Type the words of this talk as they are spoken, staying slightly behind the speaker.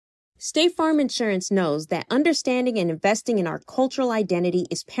State Farm Insurance knows that understanding and investing in our cultural identity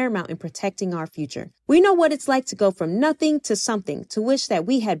is paramount in protecting our future. We know what it's like to go from nothing to something, to wish that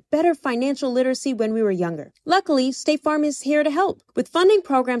we had better financial literacy when we were younger. Luckily, State Farm is here to help with funding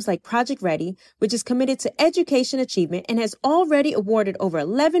programs like Project Ready, which is committed to education achievement and has already awarded over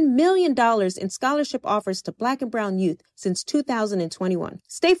 $11 million in scholarship offers to Black and brown youth since 2021.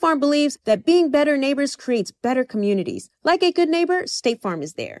 State Farm believes that being better neighbors creates better communities. Like a good neighbor, State Farm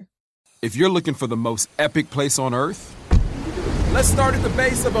is there. If you're looking for the most epic place on Earth, let's start at the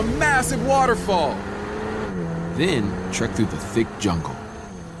base of a massive waterfall. Then trek through the thick jungle.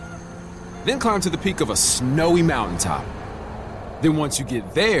 Then climb to the peak of a snowy mountaintop. Then once you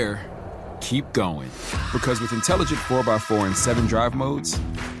get there, keep going. Because with intelligent 4x4 and 7 drive modes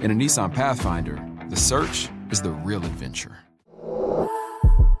and a Nissan Pathfinder, the search is the real adventure.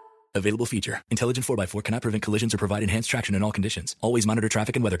 Available feature. Intelligent 4x4 cannot prevent collisions or provide enhanced traction in all conditions. Always monitor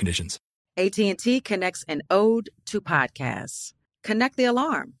traffic and weather conditions. AT&T connects an ode to podcasts. Connect the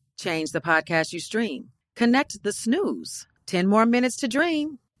alarm. Change the podcast you stream. Connect the snooze. 10 more minutes to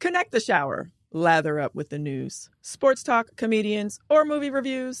dream. Connect the shower. Lather up with the news. Sports talk, comedians, or movie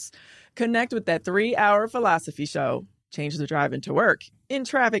reviews. Connect with that 3-hour philosophy show. Change the drive into work. In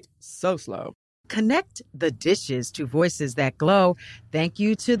traffic so slow. Connect the dishes to voices that glow. Thank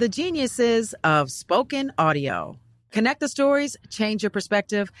you to the geniuses of spoken audio. Connect the stories, change your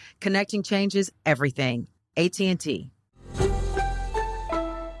perspective. Connecting changes everything. AT&T.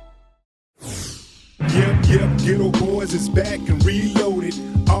 Yep, Ghetto Boys is back and reloaded.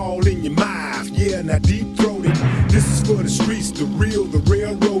 All in your mouth, yeah, now deep-throated. This is for the streets, the real, the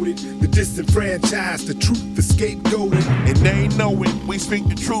railroaded, the disenfranchised, the truth, the scapegoated. And they know it, we speak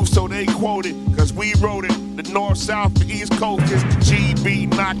the truth, so they quote it, cause we wrote it. The north, south, the east coast is the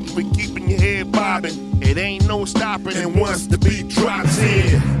GB knocking for keeping your head bobbing. It ain't no stopping. And once the beat drops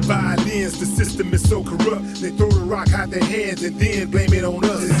in, violins, the system is so corrupt, they throw the rock out their hands and then blame it on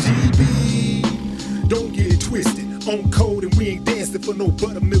us. It's GB, don't get it twisted. On code and we ain't dancing for no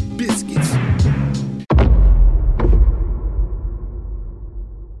buttermilk biscuits.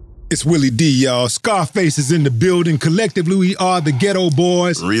 It's Willie D, y'all. Scarface is in the building. Collectively, we are the Ghetto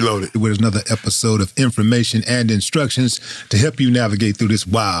Boys. Reloaded. With another episode of information and instructions to help you navigate through this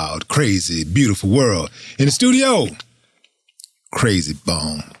wild, crazy, beautiful world. In the studio, Crazy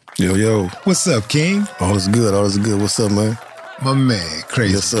Bone. Yo. What's up, King? All is good. What's up, man? My man,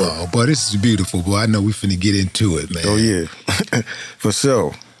 Crazy Bone. Boy, this is beautiful, boy. I know we finna get into it, man. Oh, yeah. For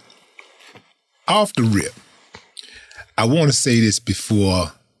sure. Off the rip, I want to say this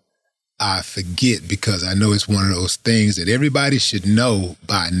before I forget, because I know it's one of those things that everybody should know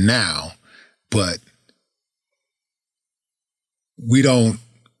by now, but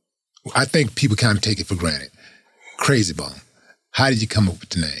I think people kind of take it for granted. Crazy Bone. How did you come up with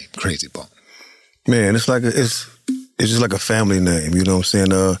the name, Crazy Bone? Man, it's just like a family name, you know what I'm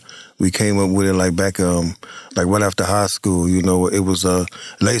saying? We came up with it like back, like right after high school, you know. It was,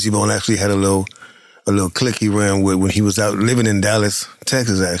 Lazy Bone actually had a little clique he ran with when he was out living in Dallas,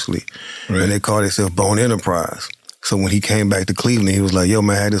 Texas, actually. Right. And they called themselves Bone Enterprise. So when he came back to Cleveland, he was like, yo,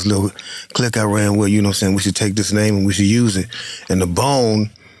 man, I had this little clique I ran with, you know what I'm saying? We should take this name and we should use it. And the Bone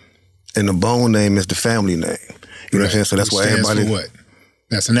name is the family name. You know what I'm saying? So that's why everybody... For what?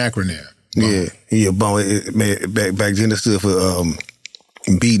 That's an acronym. Bone. Yeah, Bone. Back then it stood for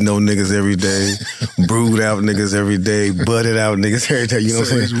beating on niggas every day, brewed out niggas every day, butted out niggas every day. You know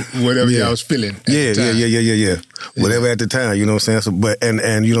what I'm saying? Whatever y'all was feeling. Yeah. Whatever at the time. You know what I'm saying? So, but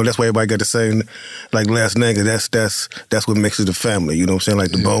and you know that's why everybody got the same like last name. Cause that's what makes it the family. You know what I'm saying?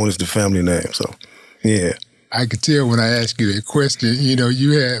 Like the Bone is the family name. So yeah. I could tell when I asked you that question, you know,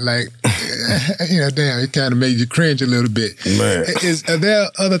 you had like, damn, it kind of made you cringe a little bit. Man. Are there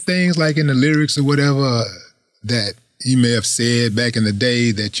other things like in the lyrics or whatever that you may have said back in the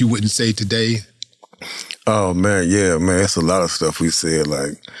day that you wouldn't say today? Oh, man, yeah, man. It's a lot of stuff we said.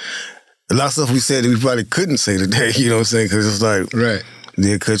 Like, a lot of stuff we said that we probably couldn't say today, you know what I'm saying? Because it's like... Right.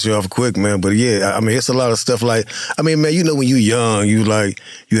 They'll cut you off quick, man. But yeah, I mean, it's a lot of stuff like, I mean, man, you know, when you young, you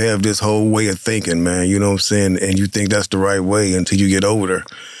have this whole way of thinking, man, you know what I'm saying? And you think that's the right way until you get older,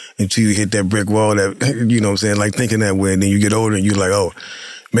 until you hit that brick wall that, you know what I'm saying, like thinking that way. And then you get older and you're like, oh,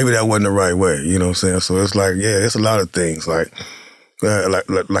 maybe that wasn't the right way, you know what I'm saying? So it's like, yeah, it's a lot of things. Like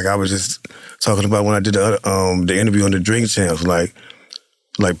I was just talking about when I did the interview on the Drink Champs, like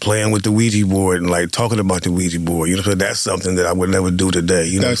playing with the Ouija board and like talking about the Ouija board. You know, so that's something that I would never do today.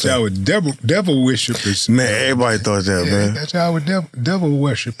 You know, that's how devil worshippers. Man, everybody thought that, man. That's how devil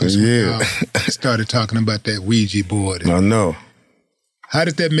worshippers. Yeah, started talking about that Ouija board. I know. How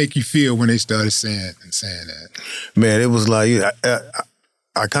did that make you feel when they started saying that? Man, it was like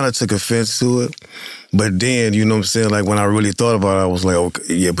I kind of took offense to it. But then, you know what I'm saying, like when I really thought about it, I was like,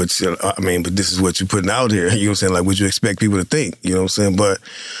 okay, yeah, but but this is what you're putting out here. You know what I'm saying? Like, what you expect people to think, you know what I'm saying? But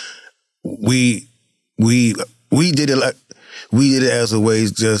we did it like, we did it as a way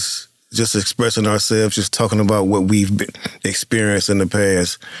just expressing ourselves, just talking about what we've been experienced in the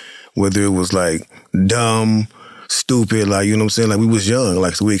past, whether it was like dumb, stupid, like, you know what I'm saying? Like we was young,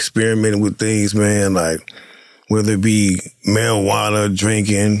 like, so we experimented with things, man, like whether it be marijuana,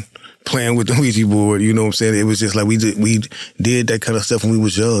 drinking, playing with the Ouija board, you know what I'm saying? It was just like we did that kind of stuff when we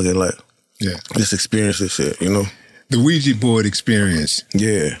was young and like, just experienced this shit, you know? The Ouija board experience.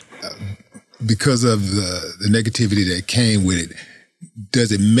 Yeah. Because of the negativity that came with it,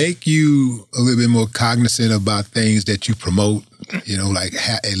 does it make you a little bit more cognizant about things that you promote? You know, like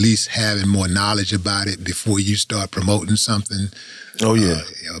at least having more knowledge about it before you start promoting something? Oh, yeah.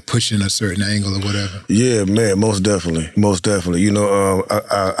 Pushing a certain angle or whatever? Yeah, man, most definitely. Most definitely. You know,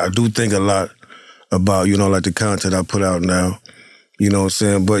 I do think a lot about, you know, like the content I put out now. You know what I'm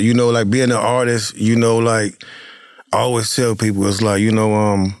saying? But, you know, like being an artist, you know, like I always tell people, it's like, you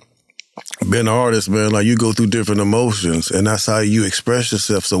know, being an artist, man, like you go through different emotions and that's how you express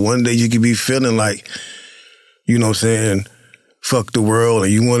yourself. So one day you could be feeling like, you know what I'm saying, fuck the world,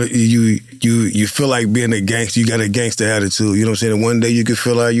 and you want to, you feel like being a gangster, you got a gangster attitude, you know what I'm saying? And one day you could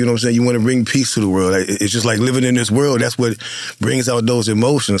feel like, you know what I'm saying, you want to bring peace to the world. Like, it's just like living in this world, that's what brings out those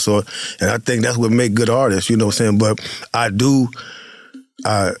emotions. So, and I think that's what make good artists, you know what I'm saying? But I do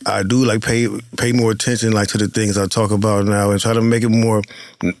like pay more attention like to the things I talk about now and try to make it more,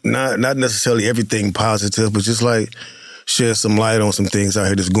 not necessarily everything positive, but just like shed some light on some things out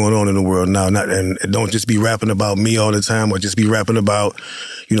here that's going on in the world now. And don't just be rapping about me all the time or just be rapping about,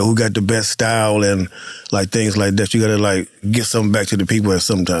 you know, who got the best style and like things like that. You got to like get something back to the people at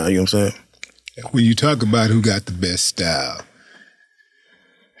some time, you know what I'm saying? When you talk about who got the best style,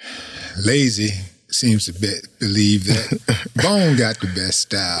 Lazy seems to believe that Bone got the best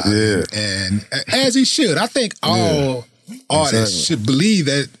style. Yeah. And as he should. I think all artists should believe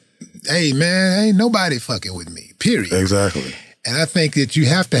that, hey, man, ain't nobody fucking with me, period. Exactly. And I think that you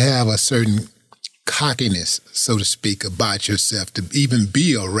have to have a certain cockiness, so to speak, about yourself to even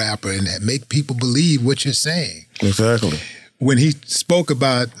be a rapper and make people believe what you're saying. Exactly. When he spoke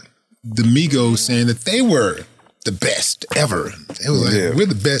about the Migos saying that they were the best ever, it was like, we're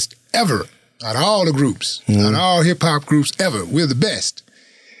the best ever. Out of all the groups, out of all hip-hop groups ever, we're the best.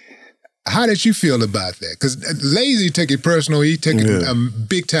 How did you feel about that? Because Lazy took it personal. He took a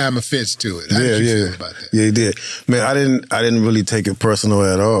big-time offense to it. How did you feel about that? Yeah, he did. Man, I didn't really take it personal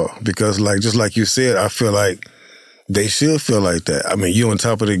at all because, like, just like you said, I feel like they should feel like that. I mean, you on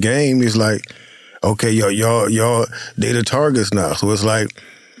top of the game, it's like, okay, y'all, they the targets now. So it's like,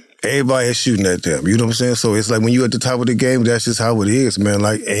 everybody is shooting at them. You know what I'm saying? So it's like when you're at the top of the game, that's just how it is, man.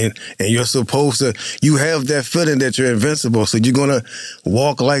 Like, and you're supposed to, you have that feeling that you're invincible. So you're going to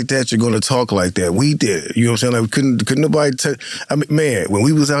walk like that. You're going to talk like that. We did it. You know what I'm saying? Like, couldn't nobody I mean, man, when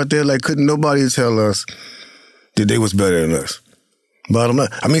we was out there, like, couldn't nobody tell us that they was better than us. Bottom line.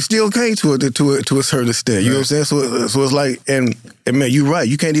 I mean, still came to a certain extent. You know what I'm saying? So it's like, and man, you're right.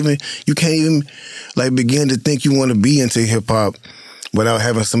 You can't even like begin to think you want to be into hip hop without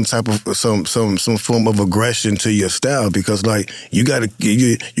having some type of some form of aggression to your style, because like you gotta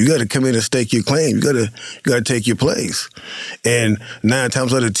come in and stake your claim. You gotta take your place, and 9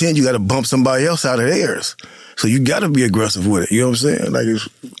 times out of 10 you gotta bump somebody else out of theirs. So you gotta be aggressive with it. You know what I'm saying? Like, it's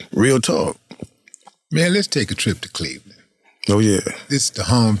real talk. Man, let's take a trip to Cleveland. Oh yeah, this is the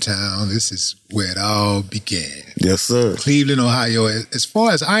hometown. This is where it all began. Yes, sir. Cleveland, Ohio. As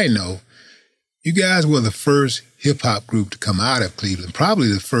far as I know, you guys were the first hip-hop group to come out of Cleveland,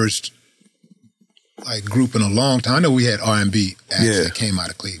 probably the first like group in a long time. I know we had R&B acts that came out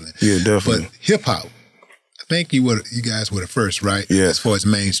of Cleveland. Yeah, definitely. But hip-hop, I think you guys were the first, right? Yeah. As far as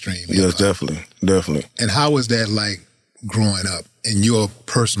mainstream hip-hop. Yes, definitely. And how was that like growing up in your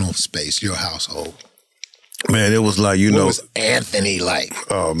personal space, your household? Man, it was like, you know. What was Anthony like?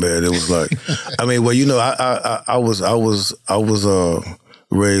 Oh man, it was like, I mean, well, you know, I was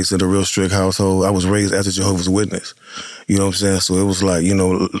raised in a real strict household. I was raised as a Jehovah's Witness. You know what I'm saying? So it was like, you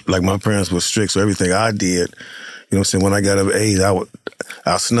know, like my parents were strict, so everything I did, you know what I'm saying, when I got of age,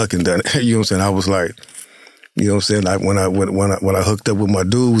 I snuck and done it. You know what I'm saying? I was like, you know what I'm saying? Like when I hooked up with my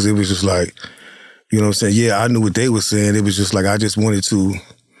dudes, it was just like, you know what I'm saying? Yeah, I knew what they were saying. It was just like, I just wanted to,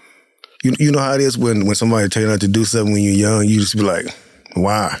 you know how it is when somebody tell you not to do something when you're young, you just be like,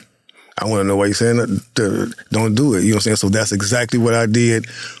 why? I want to know why you're saying that. Don't do it. You know what I'm saying? So that's exactly what I did.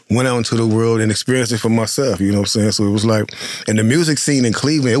 Went out into the world and experienced it for myself. You know what I'm saying? So it was like, and the music scene in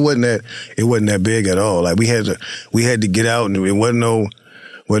Cleveland, it wasn't that big at all. Like we had to get out, and it wasn't no,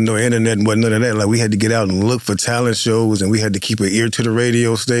 wasn't no internet, wasn't none of that. Like, we had to get out and look for talent shows, and we had to keep an ear to the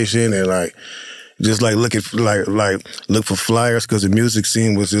radio station, and like, just like look for flyers, because the music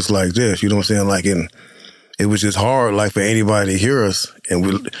scene was just like this. You know what I'm saying? Like, it was just hard, like, for anybody to hear us. And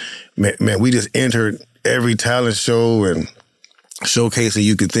we just entered every talent show and showcasing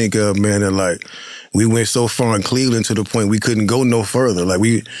you could think of, man. And like, we went so far in Cleveland to the point we couldn't go no further. Like,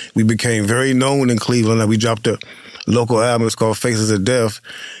 we became very known in Cleveland. Like, we dropped a local album, it's called Faces of Death.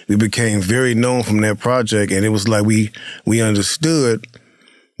 We became very known from that project, and it was like we understood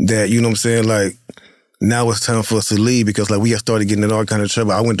that, you know what I'm saying, like, now it's time for us to leave, because like we had started getting in all kind of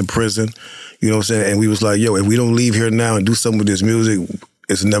trouble. I went to prison, you know what I'm saying, and we was like, yo, if we don't leave here now and do something with this music,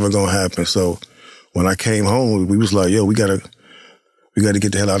 it's never gonna happen. So when I came home, we was like, yo, we gotta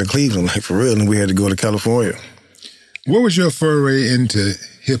get the hell out of Cleveland, like, for real, and we had to go to California. What was your foray into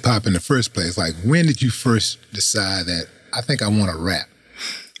hip-hop in the first place? Like, when did you first decide that, I think I want to rap?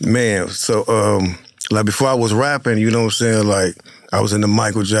 Man, so, like, before I was rapping, you know what I'm saying, like, I was into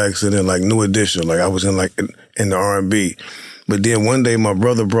Michael Jackson and, like, New Edition. Like, I was in the R&B. But then one day, my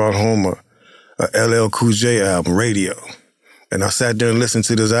brother brought home a LL Cool J album, Radio. And I sat there and listened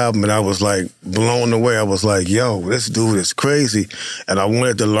to this album, and I was, like, blown away. I was like, yo, this dude is crazy. And I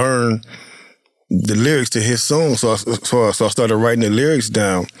wanted to learn the lyrics to his song, so I started writing the lyrics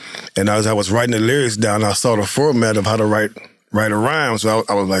down. And as I was writing the lyrics down, I saw the format of how to write a rhyme. So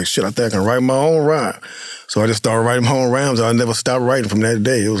I was like, shit, I think I can write my own rhyme. So I just started writing my own rhymes. I never stopped writing from that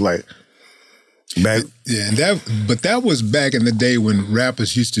day. It was like back. Yeah, but that was back in the day when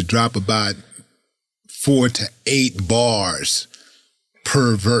rappers used to drop about 4 to 8 bars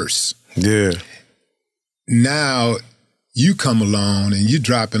per verse. Yeah. Now you come along and you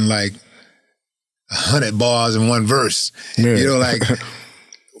dropping like 100 bars in one verse. Yeah. You know, like,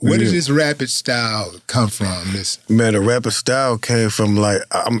 where does this rapid style come from? Man, the rapid style came from, like,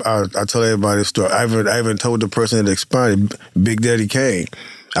 I tell everybody this story. I even told the person that expired, Big Daddy Kane.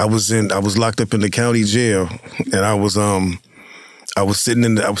 I was locked up in the county jail, and I was sitting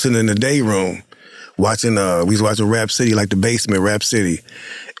in the day room watching. We was watching Rap City, like The Basement, Rap City,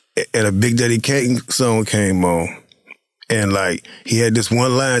 and a Big Daddy Kane song came on. And, like, he had this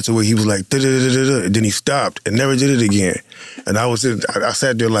one line to where he was like, da-da-da-da-da, and then he stopped and never did it again. And I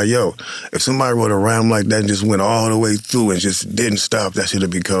sat there like, yo, if somebody wrote a rhyme like that and just went all the way through and just didn't stop, that should have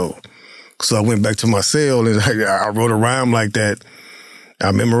been cold. So I went back to my cell and I wrote a rhyme like that.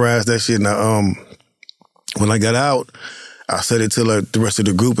 I memorized that shit. And when I got out, I said it to the rest of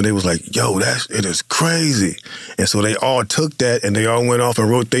the group, and they was like, yo, it is crazy. And so they all took that and they all went off and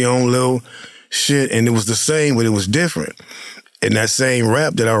wrote their own little shit, and it was the same, but it was different. And that same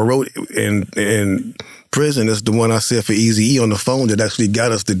rap that I wrote in prison is the one I said for Eazy-E on the phone that actually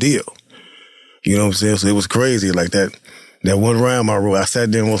got us the deal. You know what I'm saying? So it was crazy. Like that one rhyme I wrote, I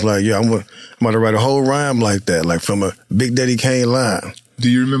sat there and was like, yeah, I'm about to write a whole rhyme like that, like from a Big Daddy Kane line. Do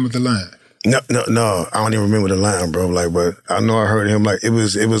you remember the line? No, I don't even remember the line, bro. Like, but I know I heard him, like, it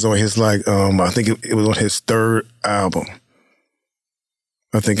was on his, like, I think it was on his third album.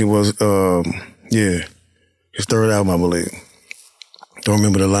 I think it was, his third album, I believe. Don't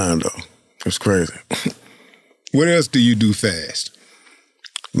remember the line, though. It's crazy. What else do you do fast?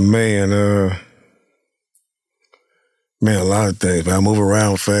 Man, a lot of things. Man, I move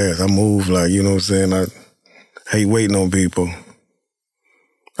around fast. I move, like, you know what I'm saying? I hate waiting on people.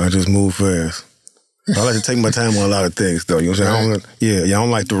 I just move fast. I like to take my time on a lot of things, though. You know what I'm saying? I don't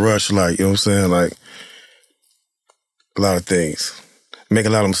like to rush, like, you know what I'm saying? Like, a lot of things. Make a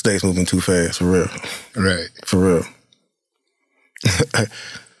lot of mistakes moving too fast, for real. Right. For real.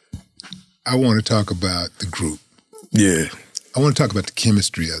 I want to talk about the group. Yeah. I want to talk about the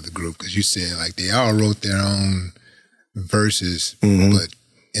chemistry of the group, because you said, like, they all wrote their own verses, but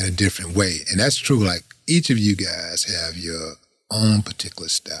in a different way. And that's true. Like, each of you guys have your own particular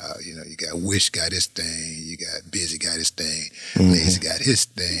style. You know, you got Wish got his thing, you got Busy got his thing, Lazy got his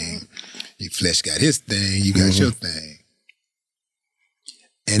thing, Flesh got his thing, you got your thing.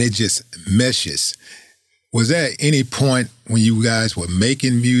 And it just meshes. Was there any point when you guys were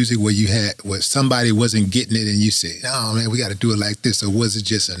making music where somebody wasn't getting it and you said, no, man, we got to do it like this? Or was it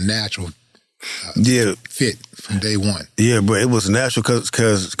just a natural fit from day one? Yeah, but it was natural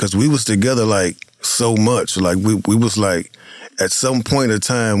because we was together, like, so much. Like, we was, like, at some point in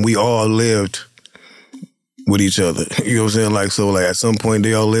time, we all lived with each other. You know what I'm saying? Like, so, like, at some point,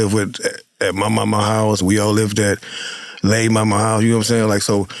 they all lived at my mama's house. We all lived at Lay Mama house. You know what I'm saying? Like,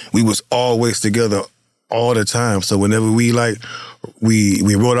 so we was always together all the time. So whenever we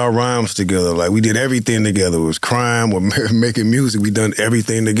wrote our rhymes together, like we did everything together. It was crime or making music. We done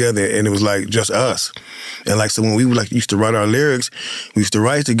everything together, and it was like just us. And like so when we like used to write our lyrics, we used to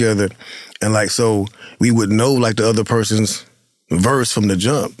write together, and like so we would know like the other person's verse from the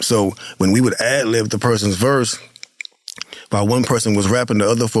jump. So when we would ad-lib the person's verse, while one person was rapping, the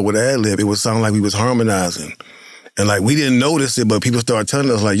other four would ad-lib, it would sound like we was harmonizing. And like we didn't notice it, but people started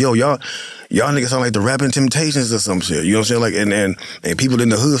telling us like, yo, y'all niggas sound like the Rapping Temptations or some shit. You know what I'm saying? Like and people in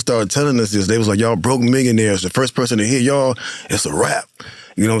the hood started telling us this. They was like, y'all broke millionaires. The first person to hear y'all, it's a rap.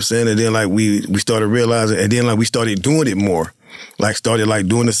 You know what I'm saying? And then like we started realizing, and then like we started doing it more. Like started like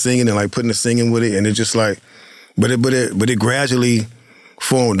doing the singing and like putting the singing with it, and it just like but it gradually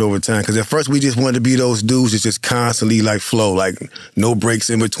formed over time. Because at first we just wanted to be those dudes that just constantly like flow, like no breaks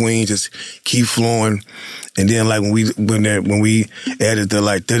in between, just keep flowing. And then like when we added the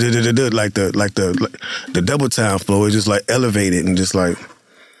like the double time flow, it just like elevated and just like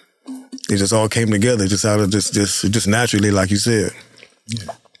it just all came together, just out of just naturally, like you said.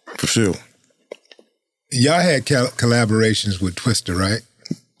 Yeah, for sure. Y'all had collaborations with Twista, right?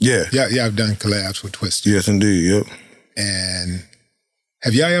 Yeah. Y'all have done collabs with Twista. Yes, indeed. Yep. And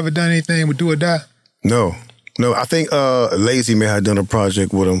have y'all ever done anything with Do or Die? No. I think Lazy Man had done a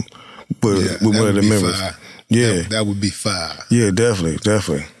project with him, with one of the members. Fire. Yeah, that would be fire. Yeah, definitely.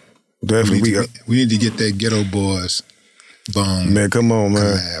 We need to get that Ghetto Boys Bone. Man, come on,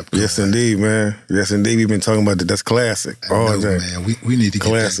 man. Yes, indeed, man. Yes, indeed. We've been talking about that. That's classic. All day, man. We need to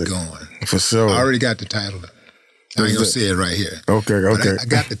get that going for sure. I already got the title. I ain't gonna say it right here. Okay.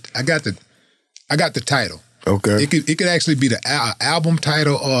 I got the title. Okay. It could actually be the album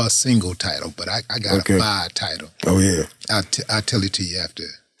title or a single title, but I got a fire title. Oh yeah. I'll tell it to you after.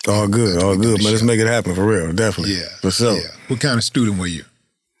 All good, man. Let's make it happen for real, definitely. Yeah, for sure. Yeah. What kind of student were you?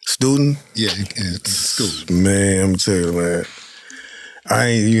 Student? Yeah, in school. Man, I'm telling you, man. I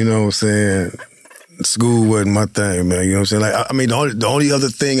ain't, you know what I'm saying, school wasn't my thing, man. You know what I'm saying? Like, I mean, the only other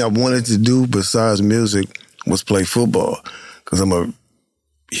thing I wanted to do besides music was play football, because I'm a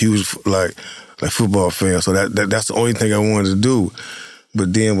huge like football fan. So that's the only thing I wanted to do.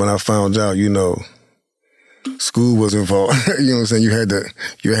 But then when I found out, you know, school was involved. You know what I'm saying?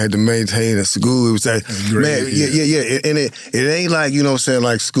 You had to maintain a school. It was like, man, yeah. And it ain't like, you know what I'm saying,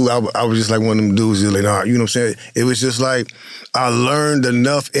 like school, I was just like one of them dudes, like, nah, you know what I'm saying? It was just like, I learned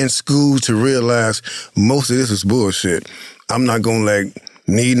enough in school to realize most of this is bullshit. I'm not gonna like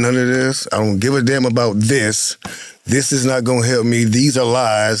need none of this. I don't give a damn about this. This is not gonna help me. These are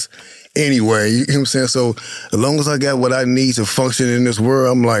lies anyway. You know what I'm saying? So as long as I got what I need to function in this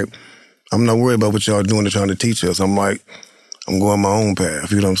world, I'm like, I'm not worried about what y'all doing and trying to teach us. I'm like, I'm going my own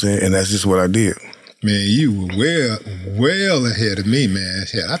path, you know what I'm saying? And that's just what I did. Man, you were well ahead of me, man.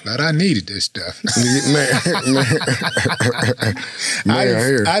 Shit, I thought I needed this stuff. I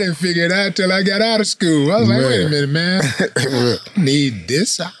didn't figure it out until I got out of school. I was like, wait a minute, man. Need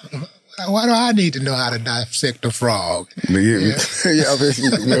this? Why do I need to know how to dissect a frog? Really,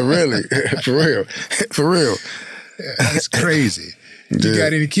 for real. Yeah, that's crazy. You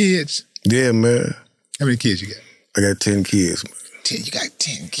got any kids? Yeah, man. How many kids you got? I got 10 kids. 10? You got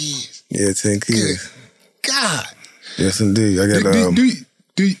 10 kids? Yeah, 10 kids. Good God. Yes, indeed. I got. Do you,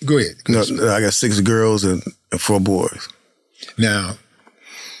 go ahead. No, I got 6 girls and 4 boys. Now,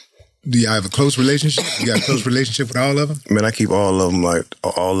 do you have a close relationship? You got a close relationship with all of them? Man, I keep all of them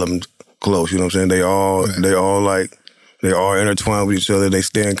close. You know what I'm saying? They all intertwined with each other. They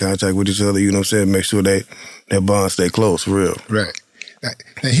stay in contact with each other. You know what I'm saying? Make sure their bond stay close, for real. Right.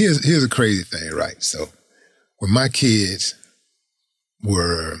 Now here's a crazy thing, right? So when my kids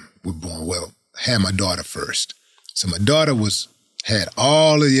were born, well, I had my daughter first. So my daughter had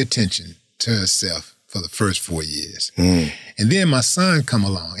all of the attention to herself for the first 4 years. And then my son come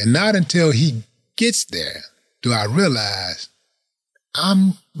along, and not until he gets there do I realize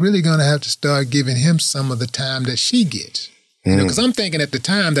I'm really going to have to start giving him some of the time that she gets. You know, because I'm thinking at the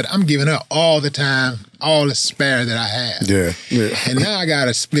time that I'm giving her all the time, all the spare that I have. Yeah. And now I got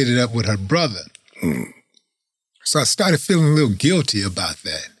to split it up with her brother. So I started feeling a little guilty about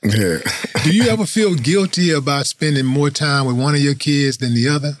that. Yeah. Do you ever feel guilty about spending more time with one of your kids than the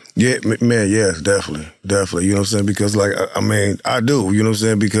other? Yeah, man, yes, definitely. Definitely. You know what I'm saying? Because, like, I mean, I do. You know what I'm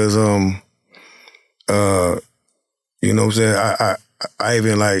saying? Because, you know what I'm saying? I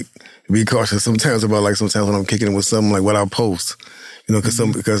even, like, be cautious sometimes about, like, sometimes when I'm kicking it with something, like what I post. You know, because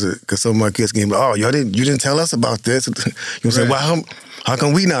some of my kids can be like, oh, you didn't tell us about this. You know what I'm saying? Well, how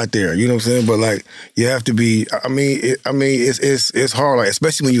come we not there? You know what I'm saying? But like, you have to be. I mean, it's hard, like,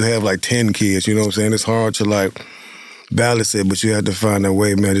 especially when you have like 10 kids. You know what I'm saying? It's hard to like balance it, but you have to find a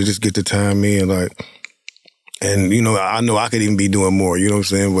way, man, to just get the time in. Like, And, you know I could even be doing more, you know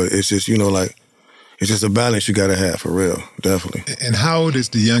what I'm saying? But it's just, you know, like, it's just a balance you got to have, for real, definitely. And how old is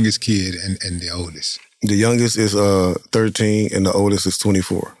the youngest kid and the oldest? The youngest is 13 and the oldest is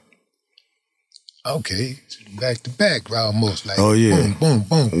 24. Okay, back to back almost, like yeah. boom, boom,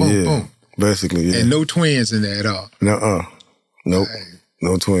 boom, boom, boom. Basically, yeah. And no twins in there at all? Nuh-uh. Nope, right.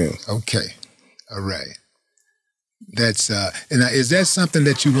 No twins. Okay, all right. That's and is that something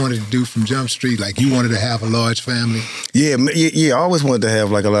that you wanted to do from Jump Street? Like you wanted to have a large family? Yeah. I always wanted to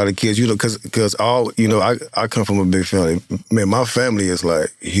have like a lot of kids, you know, because all, you know, I come from a big family. Man, my family is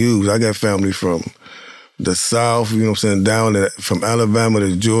like huge. I got family from the South, you know what I'm saying, down to, from Alabama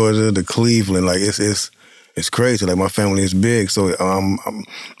to Georgia to Cleveland. Like it's crazy. Like my family is big, so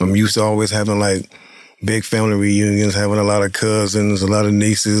I'm used to always having like big family reunions, having a lot of cousins, a lot of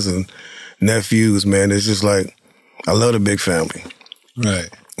nieces and nephews. Man, it's just like. I love the big family. Right.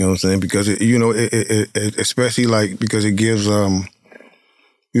 You know what I'm saying? Because, it especially like, because it gives, you know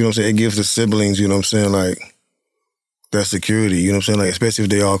what I'm saying? It gives the siblings, you know what I'm saying? Like, that security, you know what I'm saying? Like, especially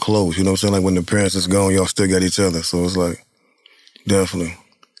if they all close, you know what I'm saying? Like, when the parents is gone, y'all still got each other. So it's like, definitely.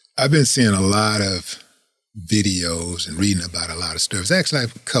 I've been seeing a lot of videos and reading about a lot of stories. Actually,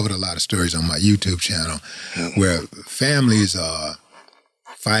 I've covered a lot of stories on my YouTube channel where families are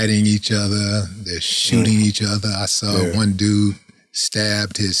fighting each other, they're shooting each other. I saw one dude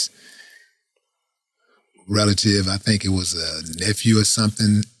stabbed his relative, I think it was a nephew or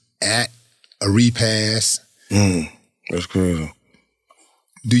something, at a repast. That's crazy.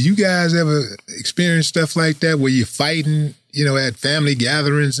 Do you guys ever experience stuff like that where you're fighting, you know, at family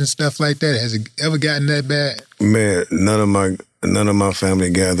gatherings and stuff like that? Has it ever gotten that bad? Man, none of my family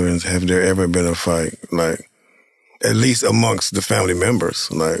gatherings have there ever been a fight. Like, at least amongst the family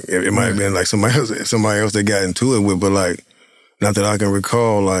members. Like, it might have been like somebody else that got into it with, but like, not that I can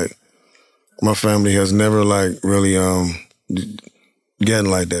recall, like, my family has never like really gotten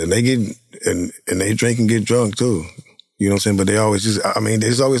like that. And they get, and they drink and get drunk too. You know what I'm saying? But they always just, I mean, they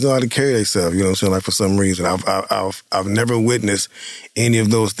just always know how to carry themselves, you know what I'm saying? Like, for some reason. I've never witnessed any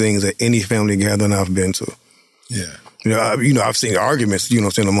of those things at any family gathering I've been to. Yeah. You know, I've seen arguments, you know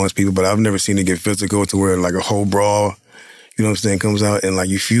what I'm saying, amongst people, but I've never seen it get physical to where like a whole brawl, you know what I'm saying, comes out and like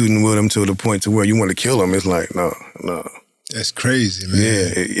you feuding with them to the point to where you want to kill them. It's like, no. That's crazy, man.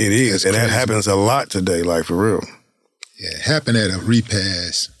 Yeah, it is. That's and crazy. That happens a lot today, like for real. Yeah, it happened at a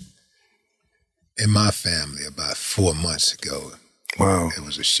repast in my family about 4 months ago. Wow. It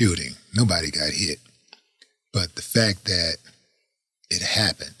was a shooting. Nobody got hit. But the fact that it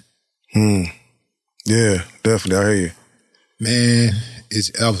happened. Yeah, definitely. I hear you. Man,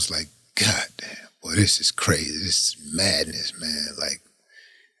 I was like, God damn, boy, this is crazy. This is madness, man. Like,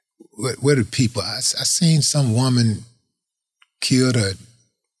 where do people, I seen some woman killed her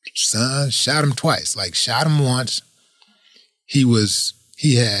son, shot him twice. Like, shot him once. She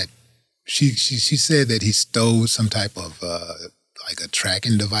said that he stole some type of, like a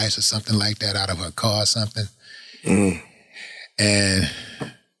tracking device or something like that out of her car or something. And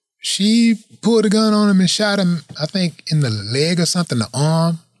she pulled a gun on him and shot him, I think, in the leg or something, the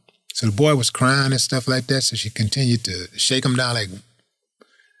arm. So the boy was crying and stuff like that. So she continued to shake him down, like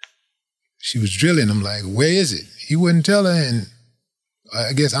she was drilling him, like, where is it? He wouldn't tell her. And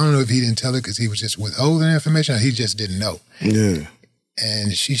I guess, I don't know if he didn't tell her because he was just withholding information or he just didn't know. Yeah.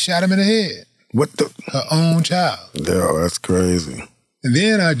 And she shot him in the head. What the? Her own child. Yeah, that's crazy. And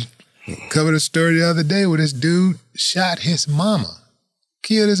then I covered a story the other day where this dude shot his mama.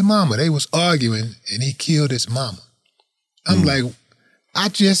 Killed his mama. They was arguing and he killed his mama. I'm like, I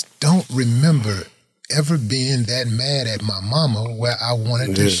just don't remember ever being that mad at my mama where I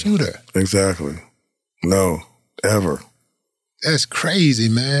wanted to shoot her. Exactly. No, ever. That's crazy,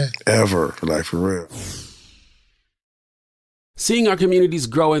 man. Ever, like for real. Seeing our communities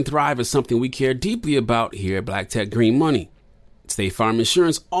grow and thrive is something we care deeply about here at Black Tech Green Money. State Farm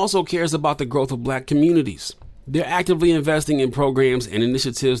Insurance also cares about the growth of Black communities. They're actively investing in programs and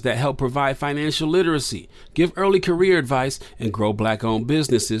initiatives that help provide financial literacy, give early career advice, and grow Black-owned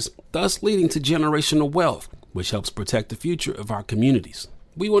businesses, thus leading to generational wealth, which helps protect the future of our communities.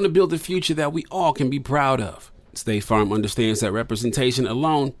 We want to build a future that we all can be proud of. State Farm understands that representation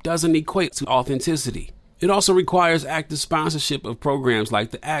alone doesn't equate to authenticity. It also requires active sponsorship of programs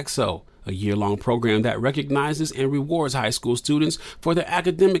like the AXO, a year-long program that recognizes and rewards high school students for their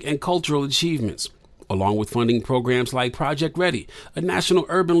academic and cultural achievements, along with funding programs like Project Ready, a National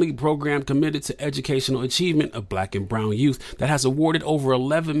Urban League program committed to educational achievement of Black and brown youth that has awarded over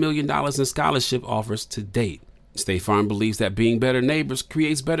 $11 million in scholarship offers to date. State Farm believes that being better neighbors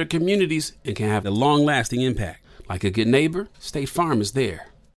creates better communities and can have a long-lasting impact. Like a good neighbor, State Farm is there.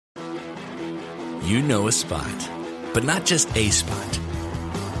 You know a spot, but not just a spot,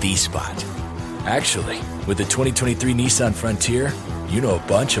 the spot. Actually, with the 2023 Nissan Frontier, you know a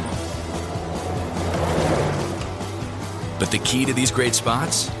bunch of them. But the key to these great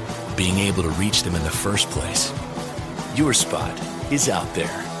spots? Being able to reach them in the first place. Your spot is out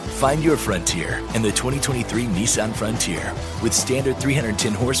there. Find your Frontier in the 2023 Nissan Frontier with standard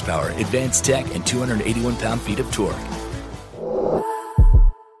 310 horsepower, advanced tech, and 281 pound-feet of torque.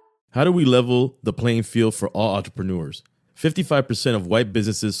 How do we level the playing field for all entrepreneurs? 55% of white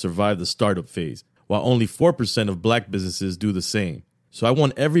businesses survive the startup phase, while only 4% of black businesses do the same. So I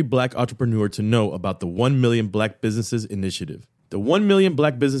want every black entrepreneur to know about the 1 Million Black Businesses Initiative. The 1 Million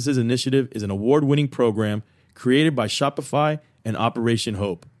Black Businesses Initiative is an award-winning program created by Shopify and Operation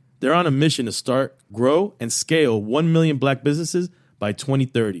Hope. They're on a mission to start, grow, and scale 1 million black businesses by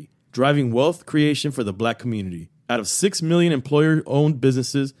 2030, driving wealth creation for the black community. Out of 6 million employer-owned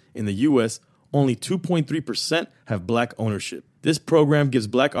businesses in the U.S., only 2.3% have black ownership. This program gives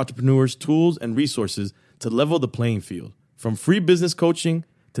black entrepreneurs tools and resources to level the playing field, from free business coaching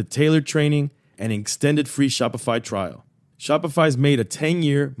to tailored training and an extended free Shopify trial. Shopify's made a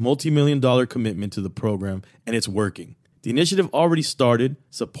 10-year, multi-million-dollar commitment to the program, and it's working. The initiative already started,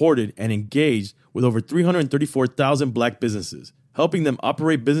 supported, and engaged with over 334,000 black businesses, helping them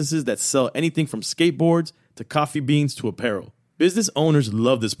operate businesses that sell anything from skateboards to coffee beans to apparel. Business owners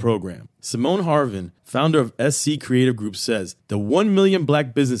love this program. Simone Harvin, founder of SC Creative Group, says, "The 1 Million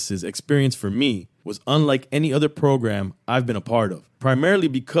Black Businesses experience for me was unlike any other program I've been a part of, primarily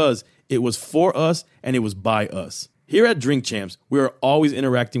because it was for us and it was by us." Here at Drink Champs, we are always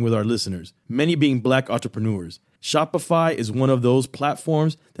interacting with our listeners, many being black entrepreneurs. Shopify is one of those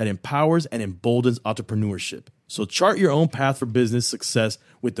platforms that empowers and emboldens entrepreneurship. So chart your own path for business success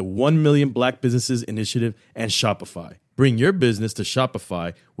with the 1 Million Black Businesses Initiative and Shopify. Bring your business to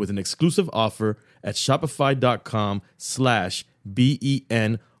Shopify with an exclusive offer at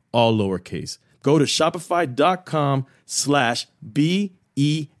shopify.com/BEN, all lowercase. Go to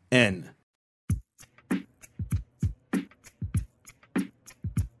shopify.com/BEN.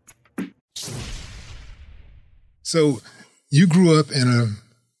 So you grew up in a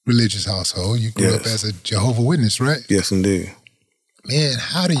religious household. You grew up as a Jehovah's Witness, right? Yes, indeed. Man,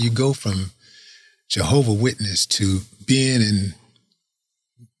 how do you go from Jehovah's Witness to being in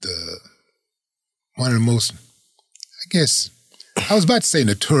one of the most, I guess, I was about to say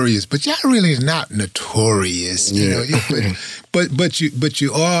notorious, but y'all really not notorious, you know. But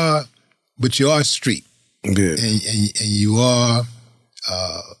you are street, and you are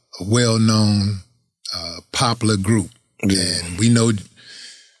a well-known, popular group, and we know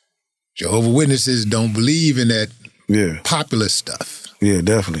Jehovah's Witnesses don't believe in that popular stuff. Yeah,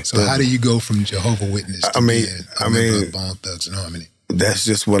 definitely. So how do you go from Jehovah's Witness to being a member of Bone Thugs-n-Harmony? That's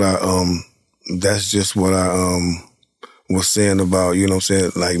just what I was saying about, you know what I'm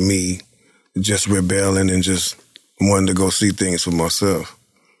saying, like me just rebelling and just wanting to go see things for myself.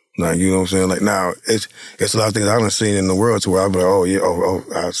 Like, you know what I'm saying? Like, now, it's a lot of things I haven't seen in the world to where I'll be like,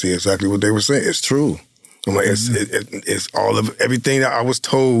 I see exactly what they were saying. It's true. I'm like, it's all of everything that I was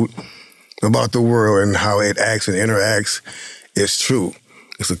told about the world and how it acts and interacts. It's true.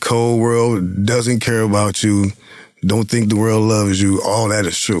 It's a cold world. It doesn't care about you. Don't think the world loves you. All that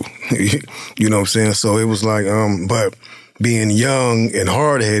is true. You know what I'm saying? So it was like, but being young and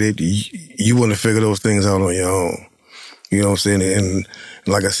hard-headed, you want to figure those things out on your own. You know what I'm saying? And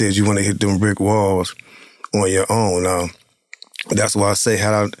like I said, you want to hit them brick walls on your own. Now, that's why I say,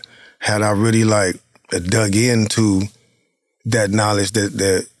 had I really like dug into that knowledge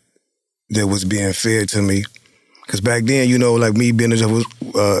that was being fed to me, because back then, you know, like me being a Jehovah's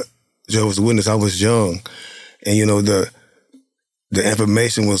Witness, I was young, and you know the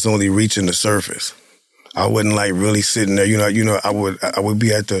information was only reaching the surface. I wasn't like really sitting there. You know, I would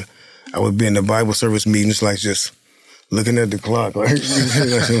be in the Bible service meetings, like just looking at the clock, like, you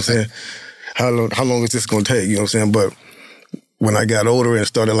know what I'm saying? How long is this gonna take? You know what I'm saying? But when I got older and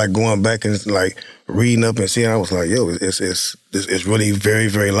started like going back and like reading up and seeing, I was like, yo, it's really very,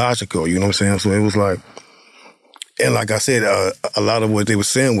 very logical. You know what I'm saying? So it was like, and like I said, a lot of what they were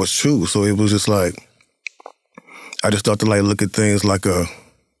saying was true. So it was just like, I just started to like look at things like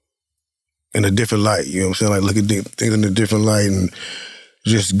in a different light. You know what I'm saying? Like look at things in a different light, and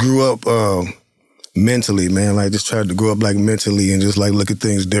just grew up mentally, man. Like just tried to grow up like mentally and just like look at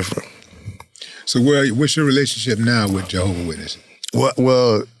things different. So what's your relationship now with Jehovah's Witness?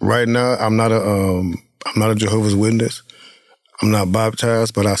 Well, right now I'm not a Jehovah's Witness. I'm not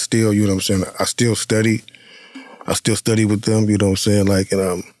baptized, but I still, you know what I'm saying, I still study with them, you know what I'm saying? Like,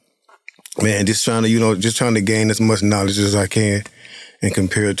 and man, just trying to gain as much knowledge as I can and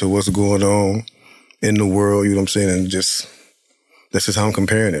compare it to what's going on in the world, you know what I'm saying? And just, that's just how I'm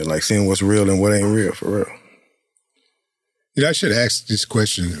comparing it, like seeing what's real and what ain't real, for real. You know, I should ask this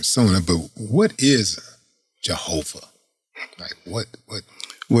question someone, but what is Jehovah? Like, what's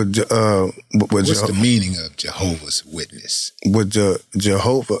the meaning of Jehovah's Witness?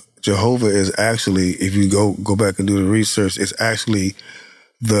 Jehovah is actually, if you go back and do the research, it's actually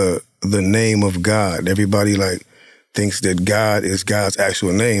the name of God. Everybody like thinks that God is God's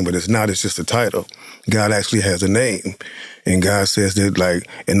actual name, but it's not. It's just a title. God actually has a name, and God says that like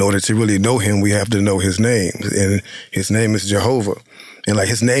in order to really know Him, we have to know His name, and His name is Jehovah. And like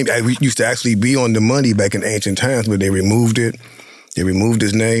His name, we used to actually be on the money back in ancient times, but they removed it. They removed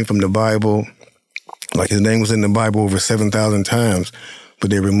His name from the Bible. Like His name was in the Bible over 7,000 times, but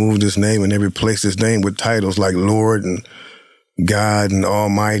they removed His name and they replaced His name with titles like Lord and God and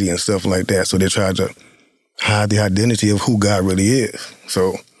Almighty and stuff like that. So they tried to hide the identity of who God really is.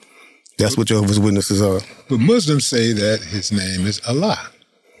 So that's what Jehovah's Witnesses are. But Muslims say that His name is Allah.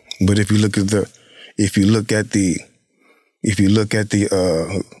 But if you look at the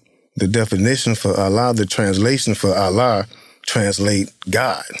definition for Allah, the translation for Allah translate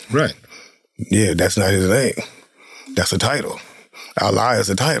God. Right. Yeah, that's not His name. That's a title. Allah is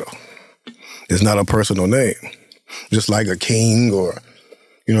a title. It's not a personal name. Just like a king or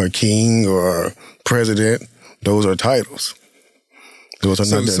a president, those are titles. Those are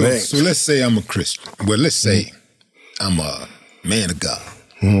not their names. So let's say I'm a Christian. Well, let's say I'm a man of God.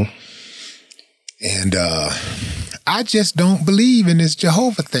 Mm-hmm. And I just don't believe in this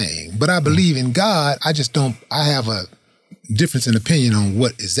Jehovah thing, but I believe in God. I have a difference in opinion on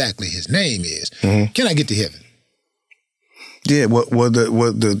what exactly His name is. Mm-hmm. Can I get to heaven? Yeah,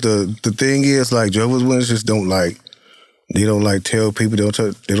 the thing is, like, Jehovah's Witnesses don't tell people, they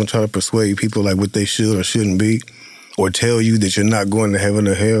don't try to persuade people like what they should or shouldn't be, or tell you that you're not going to heaven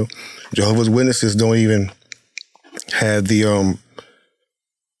or hell. Jehovah's Witnesses don't even have the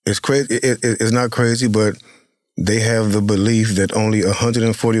it's crazy. It's not crazy, but they have the belief that only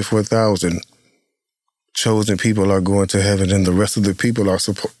 144,000 chosen people are going to heaven, and the rest of the people are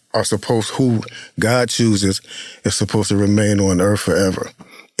supposed, who God chooses, is supposed to remain on earth forever.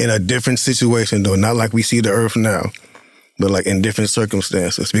 In a different situation, though, not like we see the earth now, but like in different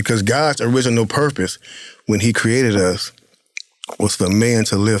circumstances. Because God's original purpose when He created us was for man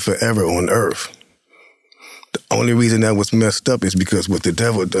to live forever on earth. The only reason that was messed up is because what the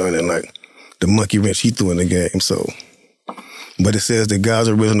devil done and like the monkey wrench he threw in the game. So, but it says that God's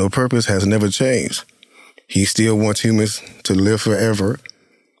original purpose has never changed. He still wants humans to live forever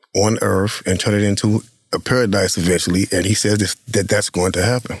on earth and turn it into a paradise eventually. And He says that's going to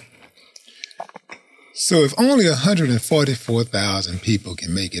happen. So if only 144,000 people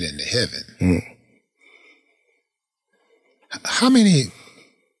can make it into heaven, how many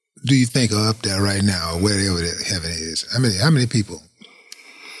do you think are up there right now, or wherever heaven is? How many people?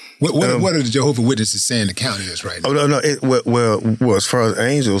 What are the Jehovah's Witnesses saying the count is right now? Oh, no. Well, as far as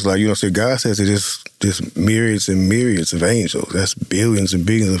angels, like, God says it is just myriads and myriads of angels. That's billions and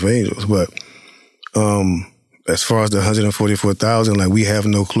billions of angels. But as far as the 144,000, like, we have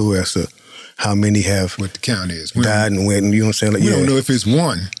no clue as to how many have what the count is. Died and went, you know what I'm saying? Like, we don't know if it's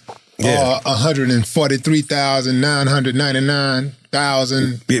one or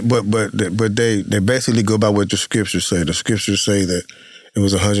 143,999,000. But they basically go by what the scriptures say. The scriptures say that it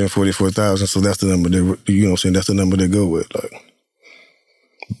was 144,000, so that's the number they, you know what I'm saying? That's the number they go with, like,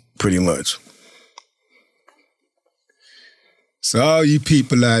 pretty much. So all you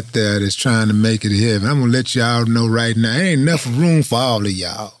people out there that's trying to make it to heaven, I'm going to let y'all know right now, there ain't enough room for all of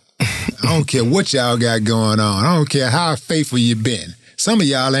y'all. I don't care what y'all got going on. I don't care how faithful you been. Some of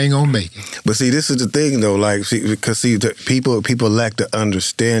y'all ain't gonna make it. But see, this is the thing though, like, because people lack the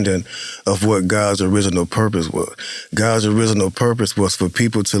understanding of what God's original purpose was. God's original purpose was for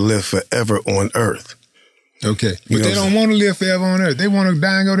people to live forever on earth. Okay, but they don't want to live forever on earth. They want to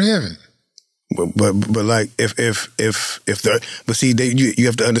die and go to heaven. But like if but see, you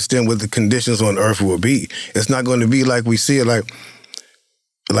have to understand what the conditions on earth will be. It's not going to be like we see it. Like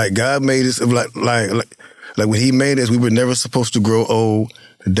God made us, like when He made us, we were never supposed to grow old,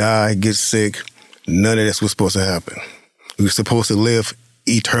 die, get sick. None of this was supposed to happen. We were supposed to live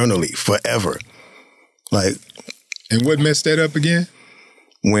eternally, forever. Like, and what messed that up again?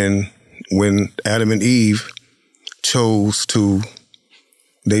 When Adam and Eve chose to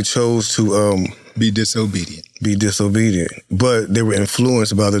be disobedient. But they were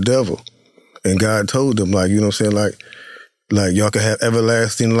influenced by the devil. And God told them, like, you know what I'm saying, like y'all can have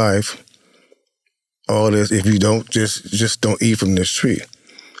everlasting life. All this, if you don't just don't eat from this tree.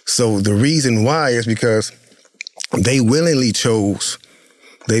 So the reason why is because they willingly chose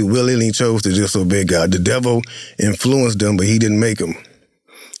They willingly chose to disobey God. The devil influenced them, but he didn't make them.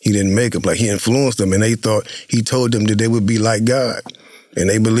 He didn't make them. Like, he influenced them, and they thought he told them that they would be like God. And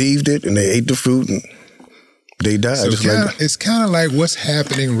they believed it, and they ate the fruit, and they died. So just it's kind of like what's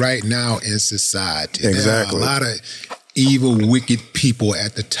happening right now in society. Exactly. There are a lot of evil, wicked people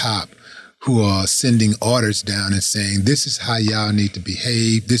at the top who are sending orders down and saying, this is how y'all need to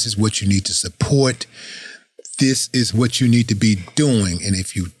behave. This is what you need to support. This is what you need to be doing. And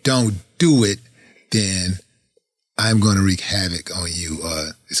if you don't do it, then I'm going to wreak havoc on you.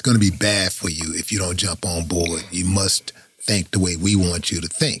 It's going to be bad for you if you don't jump on board. You must think the way we want you to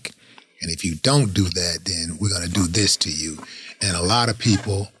think. And if you don't do that, then we're going to do this to you. And a lot of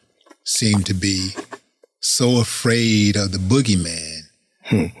people seem to be so afraid of the boogeyman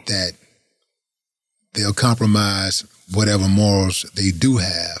that they'll compromise whatever morals they do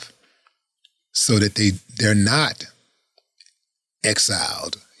have so that they're not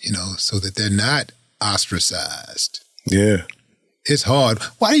exiled, so that they're not ostracized. Yeah. It's hard.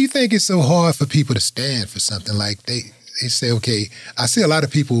 Why do you think it's so hard for people to stand for something like they say, okay, I see a lot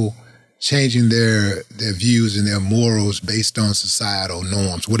of people changing their views and their morals based on societal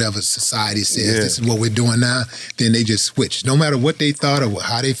norms. Whatever society says, this is what we're doing now, then they just switch. No matter what they thought or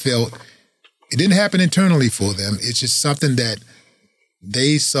how they felt, it didn't happen internally for them. It's just something that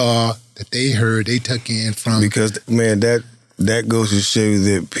they saw, that they heard, they took in from. Because, man, that goes to show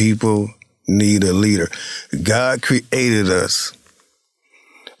you that people need a leader. God created us.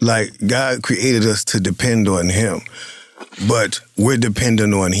 Like, God created us to depend on him. But we're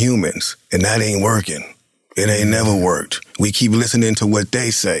dependent on humans, and that ain't working. It ain't never worked. We keep listening to what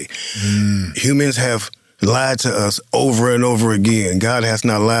they say. Humans have lied to us over and over again. God has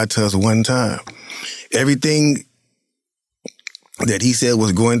not lied to us one time. Everything that he said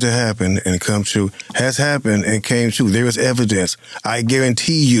was going to happen and come true has happened and came true. There is evidence. I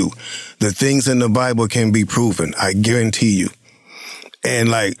guarantee you the things in the Bible can be proven. I guarantee you. And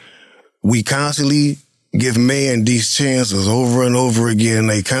like, we constantly give man these chances over and over again.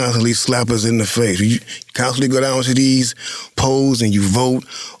 They constantly slap us in the face. You constantly go down to these polls and you vote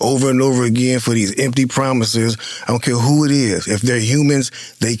over and over again for these empty promises. I don't care who it is. If they're humans,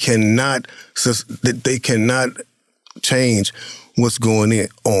 they cannot change what's going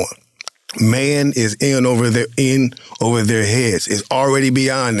on. Man is in over their heads. It's already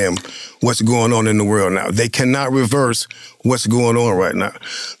beyond them what's going on in the world now. They cannot reverse what's going on right now.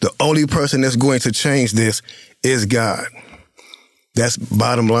 The only person that's going to change this is God. That's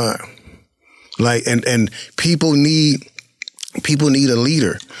bottom line. Like, and people need a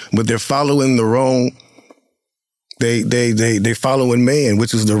leader, but they're following the wrong. They following man,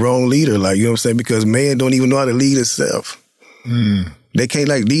 which is the wrong leader. Like, you know what I'm saying? Because man don't even know how to lead itself. They can't,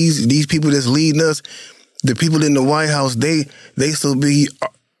 like, these people that's leading us, the people in the White House, they so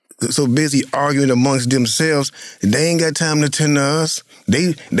busy arguing amongst themselves, they ain't got time to tend to us.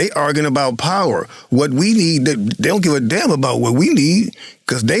 They arguing about power. What we need, they don't give a damn about what we need,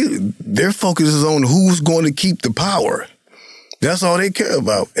 because their focus is on who's going to keep the power. That's all they care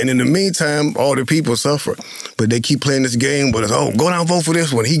about. And in the meantime, all the people suffer. But they keep playing this game with us. Oh, go down and vote for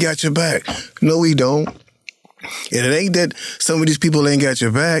this one. He got your back. No, he don't. And it ain't that some of these people ain't got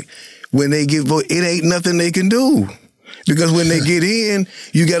your back. When they get voted, it ain't nothing they can do. Because when they get in,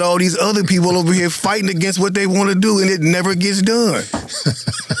 you got all these other people over here fighting against what they want to do, and it never gets done.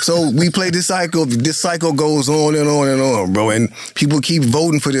 So we play this cycle. This cycle goes on and on and on, bro. And people keep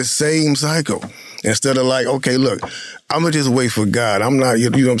voting for this same cycle. Instead of like, okay, look, I'm going to just wait for God. I'm not, you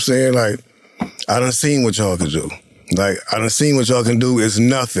know what I'm saying? Like, I done seen what y'all can do. Like, I done seen what y'all can do is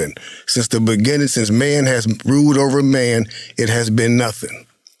nothing. Since the beginning, since man has ruled over man, it has been nothing.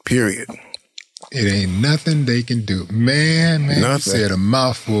 Period. It ain't nothing they can do. Man, nothing. You said a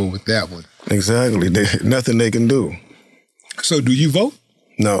mouthful with that one. Exactly. Nothing they can do. So do you vote?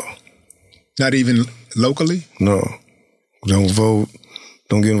 No. Not even locally? No. Don't vote.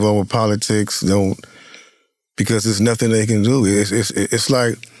 Don't get involved with politics. Because there's nothing they can do. It's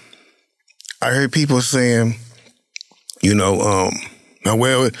like, I heard people saying, well,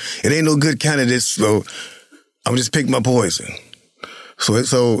 it ain't no good candidates, so I'm just pick my poison. So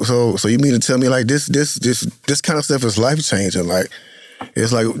you mean to tell me like this kind of stuff is life changing? Like,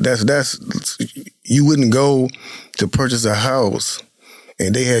 it's like that's you wouldn't go to purchase a house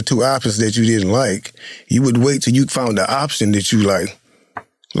and they had two options that you didn't like. You would wait till you found the option that you like.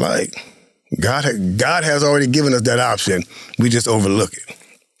 Like, God has already given us that option. We just overlook it.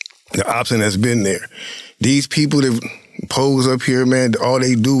 The option has been there. These people that pose up here, man, all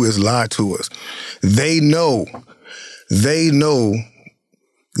they do is lie to us. They know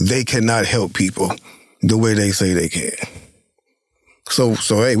they cannot help people the way they say they can. So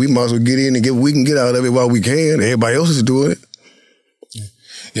hey, we might as well get in and get what we can get out of it while we can. Everybody else is doing it.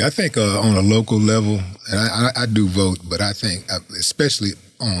 Yeah, I think on a local level, and I do vote, but I think especially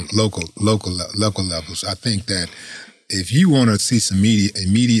on local levels, I think that if you want to see some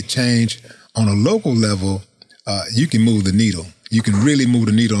immediate change on a local level, you can move the needle. You can really move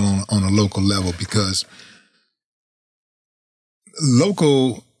the needle on a local level because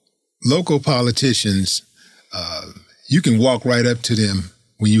local politicians, you can walk right up to them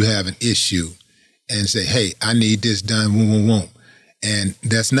when you have an issue and say, "Hey, I need this done." Won't. And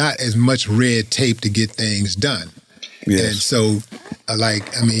that's not as much red tape to get things done. Yes. And so,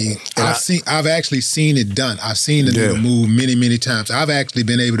 I've actually seen it done. I've seen the needle move many, many times. I've actually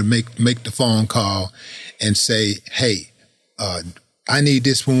been able to make the phone call and say, "Hey, I need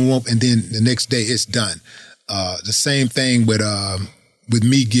this one," and then the next day it's done. The same thing with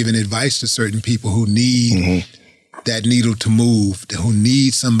me giving advice to certain people who need that needle to move, who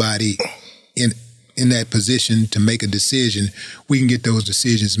need somebody in that position to make a decision. We can get those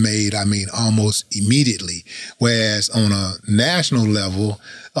decisions made, almost immediately. Whereas on a national level,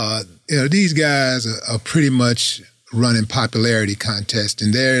 these guys are pretty much running popularity contests,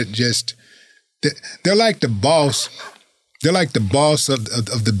 and they're like the boss. They're like the boss of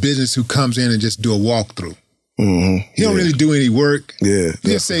the business who comes in and just do a walkthrough. He don't really do any work. Yeah,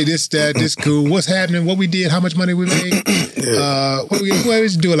 just say this, that, this cool. What's happening? What we did? How much money we made? We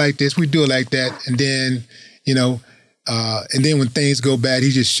just do it like this. We do it like that, and then and then when things go bad,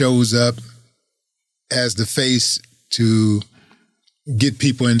 he just shows up as the face to get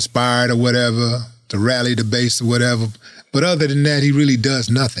people inspired or whatever, to rally the base or whatever. But other than that, he really does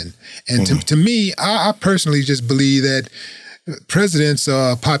nothing. And to me, I personally just believe that president's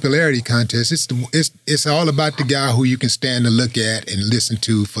popularity contest, it's all about the guy who you can stand and look at and listen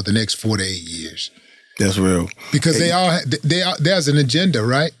to for the next 4 to 8 years. That's real. Because there's an agenda,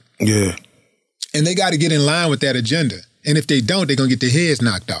 right? Yeah. And they got to get in line with that agenda. And if they don't, they're going to get their heads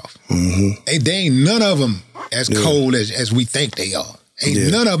knocked off. They ain't none of them as cold as we think they are.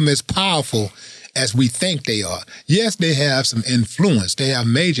 None of them as powerful as we think they are. Yes, they have some influence. They have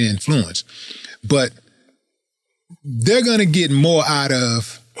major influence. But they're going to get more out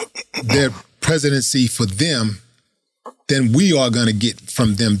of their presidency for them than we are going to get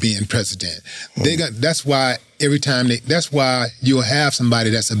from them being president. That's why that's why you'll have somebody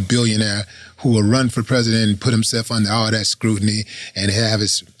that's a billionaire who will run for president and put himself under all that scrutiny and have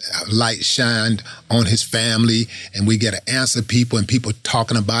his light shined on his family, and we get to answer people and people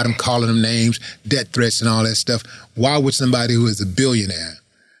talking about him, calling them names, death threats and all that stuff. Why would somebody who is a billionaire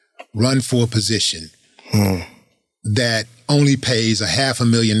run for a position that only pays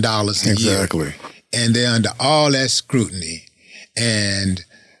 $500,000 a year? Exactly. And they're under all that scrutiny, and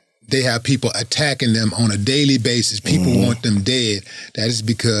they have people attacking them on a daily basis. People want them dead. That is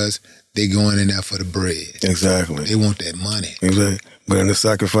because they're going in there for the bread. Exactly. They want that money. Exactly. But in the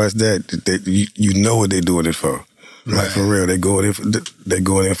sacrifice you know what they're doing it for. Right. Like, for real, they're going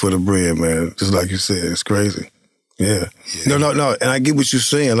in for the bread, man. Just like you said, it's crazy. Yeah. No. And I get what you're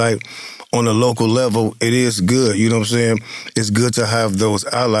saying. Like, on a local level, it is good. You know what I'm saying? It's good to have those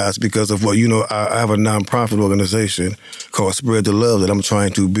allies because of what, I have a nonprofit organization called Spread the Love that I'm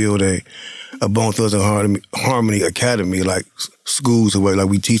trying to build a Bone Thugs and Harmony Academy, like schools where like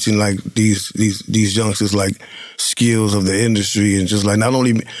we teaching like these youngsters like skills of the industry and just like not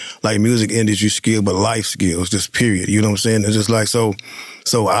only like music industry skill but life skills, just period. You know what I'm saying? It's just like so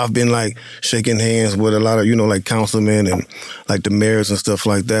I've been like shaking hands with a lot of like councilmen and like the mayors and stuff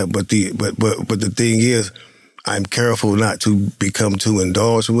like that. But the thing is, I'm careful not to become too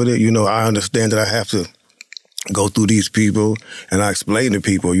indulged with it. I understand that I have to go through these people and I explain to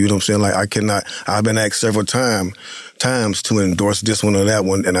people, you know what I'm saying? Like I've been asked several times to endorse this one or that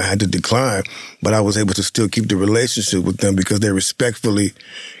one and I had to decline, but I was able to still keep the relationship with them because they respectfully,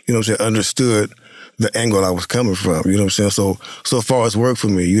 you know what I'm saying, understood the angle I was coming from, you know what I'm saying? So far it's worked for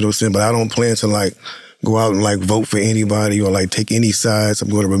me, you know what I'm saying? But I don't plan to like go out and like vote for anybody or like take any sides. I'm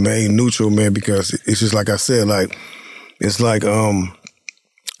going to remain neutral, man, because it's just like I said, like, it's like, I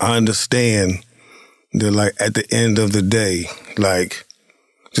understand that like at the end of the day, like,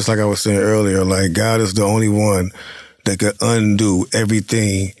 just like I was saying earlier, like God is the only one that could undo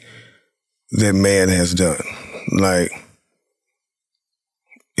everything that man has done. Like,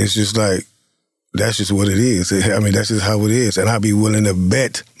 it's just like, that's just what it is. I mean, that's just how it is. And I'd be willing to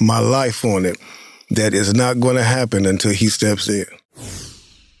bet my life on it that it's not going to happen until he steps in.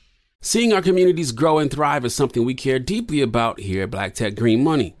 Seeing our communities grow and thrive is something we care deeply about here at Black Tech Green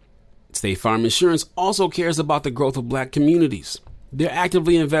Money. State Farm Insurance also cares about the growth of Black communities. They're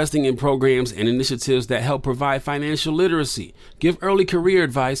actively investing in programs and initiatives that help provide financial literacy, give early career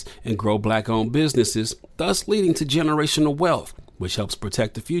advice, and grow Black-owned businesses, thus leading to generational wealth, which helps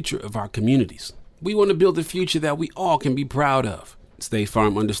protect the future of our communities. We want to build a future that we all can be proud of. State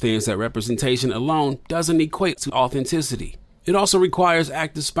Farm understands that representation alone doesn't equate to authenticity. It also requires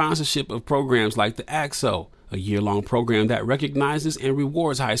active sponsorship of programs like the AXO, a year-long program that recognizes and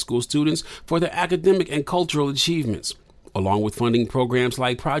rewards high school students for their academic and cultural achievements, along with funding programs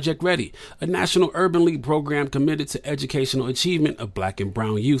like Project Ready, a National Urban League program committed to educational achievement of Black and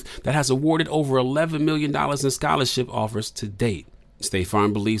brown youth that has awarded over $11 million in scholarship offers to date. State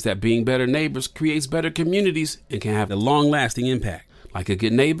Farm believes that being better neighbors creates better communities and can have a long-lasting impact. Like a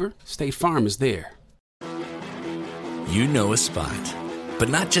good neighbor, State Farm is there. You know a spot, but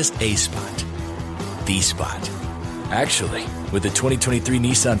not just a spot, the spot. Actually, with the 2023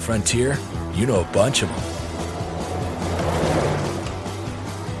 Nissan Frontier, you know a bunch of them.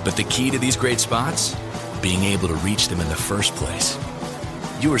 But the key to these great spots? Being able to reach them in the first place.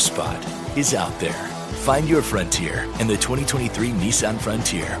 Your spot is out there. Find your Frontier in the 2023 Nissan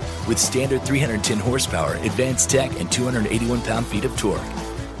Frontier with standard 310 horsepower, advanced tech, and 281 pound-feet of torque.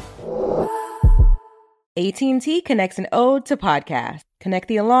 AT&T connects an ode to podcasts. Connect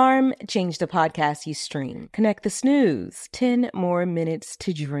the alarm, change the podcast you stream. Connect the snooze, 10 more minutes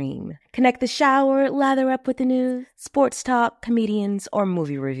to dream. Connect the shower, lather up with the news, sports talk, comedians, or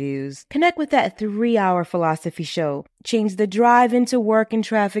movie reviews. Connect with that 3-hour philosophy show. Change the drive into work and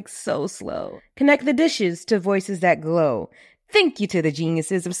traffic so slow. Connect the dishes to voices that glow. Thank you to the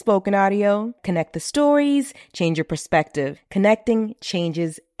geniuses of spoken audio. Connect the stories, change your perspective. Connecting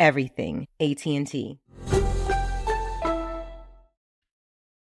changes everything. AT&T.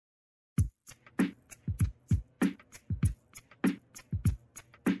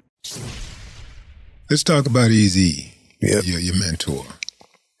 Let's talk about Eazy, your mentor.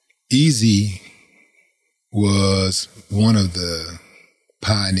 Eazy was one of the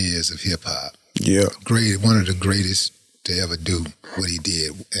pioneers of hip hop. Yeah. One of the greatest to ever do what he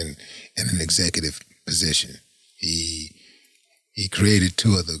did in an executive position. He created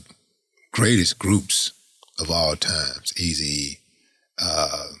two of the greatest groups of all times. Eazy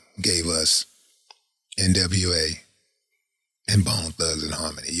gave us NWA and Bone Thugs and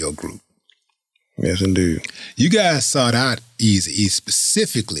Harmony, your group. Yes, indeed. You guys sought out Eazy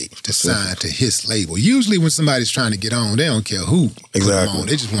specifically to sign to his label. Usually when somebody's trying to get on, they don't care who put them on.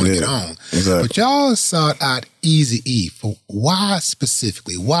 They just want to get on. Exactly. But y'all sought out Eazy-E. For why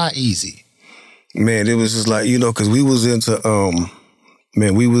specifically? Why Eazy? Man, it was just like, because we was into like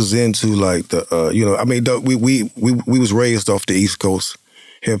the, we was raised off the East Coast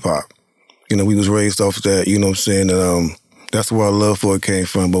hip hop. We was raised off that, you know what I'm saying? And that's where our love for it came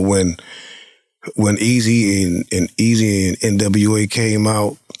from. But when Eazy and NWA came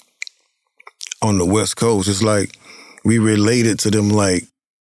out on the West Coast, it's like we related to them like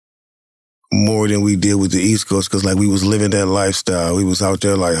more than we did with the East Coast, because like we was living that lifestyle. We was out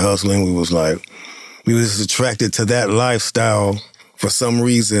there like hustling. We was attracted to that lifestyle for some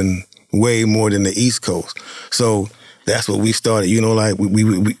reason way more than the East Coast. So that's what we started. Like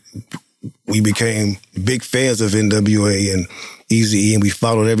we became big fans of NWA and Eazy-E, and we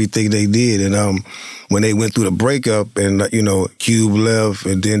followed everything they did. And when they went through the breakup, and Cube left,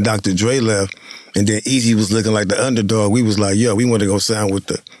 and then Dr. Dre left, and then Eazy was looking like the underdog, we was like, yo, we want to go sign with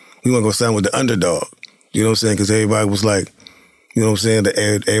the underdog. You know what I'm saying? Because everybody was like, you know what I'm saying?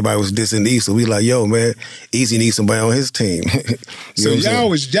 Everybody was dissing East, so we like, yo, man, Eazy needs somebody on his team. So y'all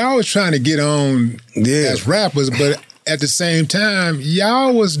was trying to get on as rappers, but at the same time,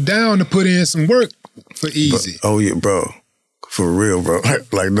 y'all was down to put in some work for Eazy. Oh yeah, bro. For real, bro.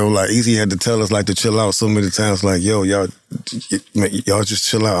 Like Eazy had to tell us like to chill out so many times. Like, yo, y'all just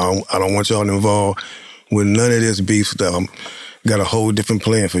chill out. I don't want y'all involved with none of this beef stuff. Got a whole different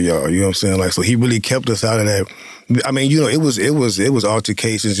plan for y'all. You know what I'm saying? Like, so he really kept us out of that. I mean, it was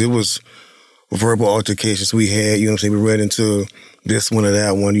altercations. It was verbal altercations we had. You know what I'm saying? We ran into this one or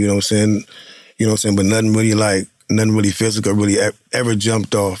that one. You know what I'm saying? But nothing really physical really ever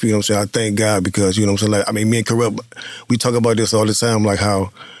jumped off. You know what I'm saying? I thank God, because, you know what I'm saying? Like, I mean, me and Corrupt, we talk about this all the time, like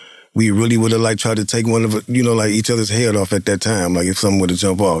how we really would have like tried to take one of, like each other's head off at that time, like if something would have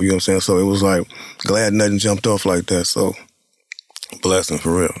jumped off, you know what I'm saying? So it was like, glad nothing jumped off like that. So, blessing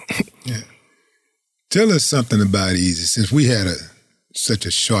for real. Yeah. Tell us something about Eazy, since we had such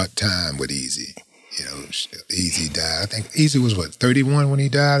a short time with Eazy. Eazy died. I think Eazy was, 31 when he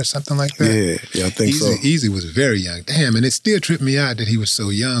died or something like that? Yeah, I think so. Eazy was very young. Damn, and it still tripped me out that he was so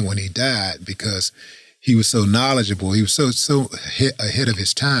young when he died, because he was so knowledgeable. He was so ahead of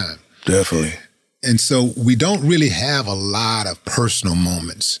his time. Definitely. And so we don't really have a lot of personal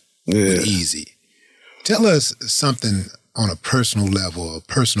moments with Eazy. Tell us something on a personal level, a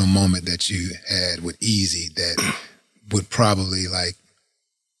personal moment that you had with Eazy that would probably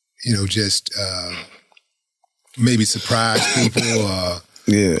just maybe surprise people or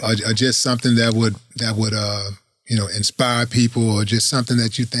just something that would inspire people, or just something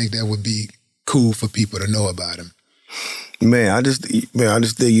that you think that would be cool for people to know about him. Man, I just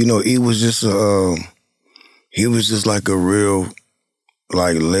think, he was just like a real,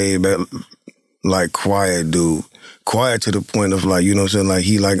 like, laid back, like, quiet dude. Quiet to the point of, like, you know what I'm saying, like,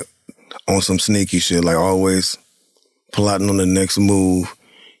 he, like, on some sneaky shit, like, always plotting on the next move.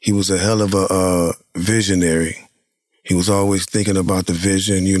 He was a hell of a visionary. He was always thinking about the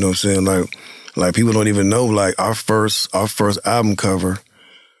vision, you know what I'm saying? Like people don't even know, like, our first album cover,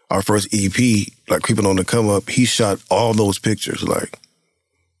 our first EP, like, Creeping on the Come Up, he shot all those pictures. Like,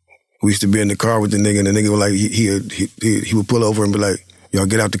 we used to be in the car with the nigga, and the nigga would, like, he would pull over and be like, y'all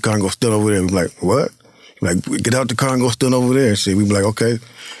get out the car and go stand over there. We'd be like, what? He'd be like, get out the car and go stand over there and shit. We'd be like, okay.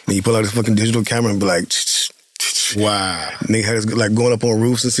 Then he pull out his fucking digital camera and be like, wow. Nigga had us, like, going up on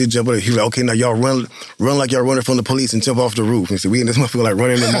roofs and shit, jumping. He was like, okay, now y'all run like y'all running from the police and jump off the roof. And so we in this motherfucker, like,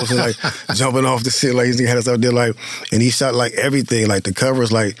 running in motion, like, jumping off the shit. Like, he had us out there, like, and he shot, like, everything. Like, the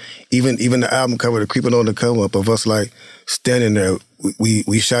covers, like, even the album cover, the Creeping on the Come Up, of us, like, standing there.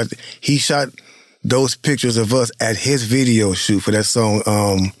 He shot those pictures of us at his video shoot for that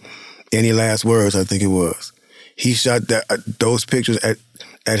song, Any Last Words, I think it was. He shot those pictures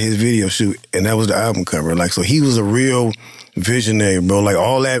at his video shoot, and that was the album cover. Like, so he was a real visionary, bro. Like,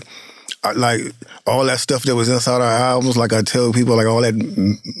 all that stuff that was inside our albums, like, I tell people, like, all that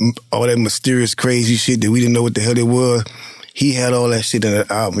mysterious, crazy shit that we didn't know what the hell it was. He had all that shit in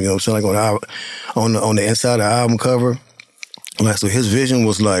the album, you know what I'm saying? Like, on the inside of the album cover. Like, so his vision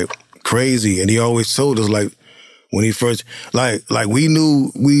was, like, crazy, and he always told us, like, when he first, like we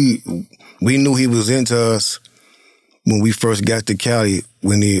knew he was into us when we first got to Cali,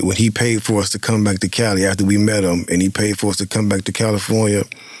 when he paid for us to come back to Cali after we met him, and he paid for us to come back to California,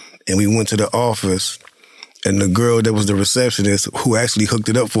 and we went to the office, and the girl that was the receptionist, who actually hooked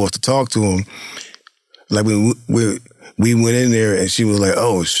it up for us to talk to him, like, we went in there, and she was like,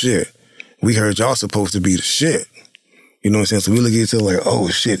 oh, shit, we heard y'all supposed to be the shit. You know what I'm saying? So we look at each other like, oh,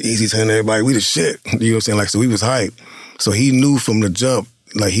 shit, Eazy telling everybody we the shit. You know what I'm saying? Like, so we was hyped. So he knew from the jump,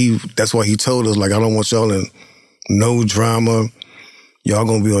 like, that's why he told us, like, I don't want y'all in no drama. Y'all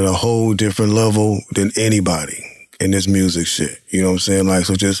gonna be on a whole different level than anybody in this music shit. You know what I'm saying? Like,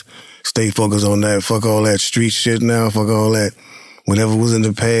 so just stay focused on that. Fuck all that street shit now. Fuck all that. Whatever was in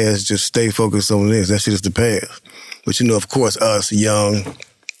the past, just stay focused on this. That shit is the past. But, you know, of course, us, young,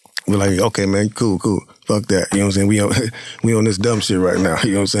 we're like, okay, man, cool. Fuck that. You know what I'm saying? We on this dumb shit right now.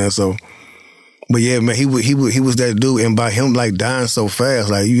 You know what I'm saying? So, but yeah, man, he was that dude. And by him, like, dying so fast,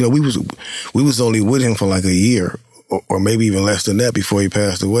 like, you know, we was only with him for like a year or maybe even less than that before he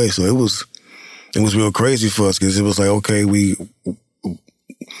passed away. So it was real crazy for us, because it was like, okay,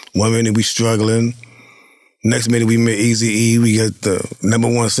 one minute we struggling, next minute we met Eazy-E, we got the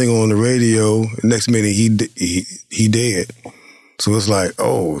 #1 single on the radio, next minute he dead. So it's like,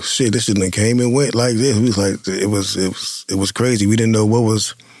 oh shit, this shit done came and went like this. We was like, it was crazy. We didn't know what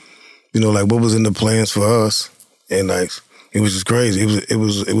was, you know, like, what was in the plans for us, and, like, it was just crazy. It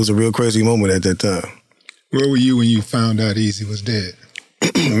was a real crazy moment at that time. Where were you when you found out Eazy was dead?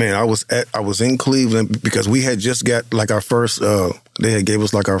 Man, I was in Cleveland, because we had just got, like, our first. They had gave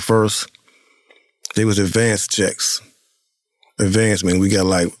us, like, our first. They was advance checks, advancement. We got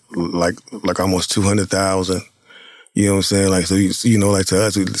like almost 200,000. You know what I'm saying? Like, so, you know, like, to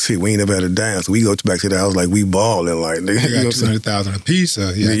us, we ain't never had a dime. So we go back to the house like we balling, like, nigga. You got 200,000 a piece,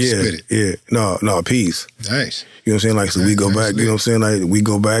 or you had to split it? Yeah. No, a piece. Nice. You know what I'm saying? Like, so we go back, you know what I'm saying? Like, we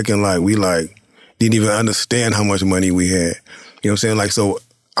go back and, like, we, like, didn't even understand how much money we had. You know what I'm saying? Like, so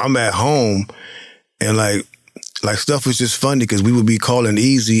I'm at home, and, like stuff was just funny, because we would be calling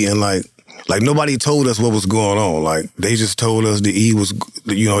Eazy, and, like nobody told us what was going on. Like, they just told us E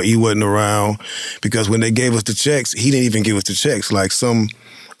wasn't around, because when they gave us the checks, he didn't even give us the checks. Like, some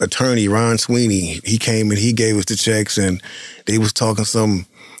attorney, Ron Sweeney, he came and he gave us the checks, and they was talking some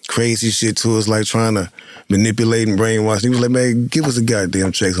crazy shit to us, like, trying to manipulate and brainwash. He was like, man, give us the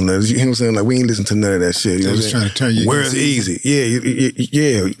goddamn checks on that. You know what I'm saying? Like, we ain't listen to none of that shit. You know what I'm saying? Trying to turn you. Where's Eazy?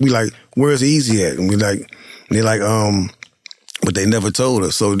 Yeah. We like, where's Eazy at? And we like, they're like, but they never told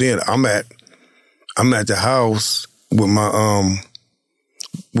us. So then I'm at the house with my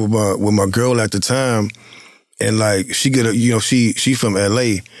girl at the time, and, like, she get she from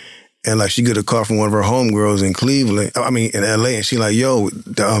LA, and, like, she get a call from one of her homegirls in Cleveland. I mean, in LA, and she like, yo,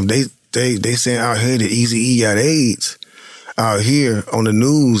 they saying out here that Eazy-E got AIDS out here on the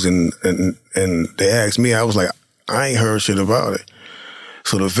news, and they asked me, I was like, I ain't heard shit about it.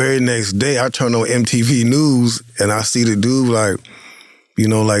 So the very next day, I turned on MTV News, and I see the dude, like, you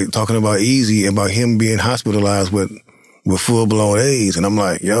know, like, talking about Eazy, about him being hospitalized with full-blown AIDS. And I'm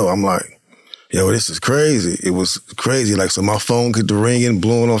like, yo, this is crazy. It was crazy. Like, so my phone get to ringing,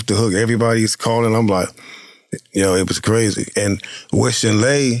 blowing off the hook. Everybody's calling. I'm like, yo, it was crazy. And Wish and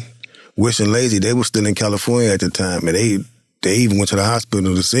Lazy, they were still in California at the time, and they even went to the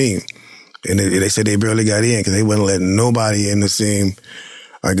hospital to see him. And they said they barely got in because they wouldn't let nobody in to see him.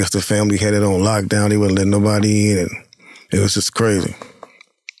 I guess the family had it on lockdown. They wouldn't let nobody in, and it was just crazy.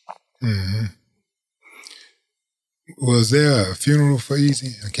 Mm-hmm. Was there a funeral for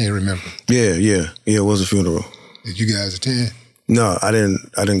Eazy? I can't remember. Yeah, it was a funeral. Did you guys attend? No, I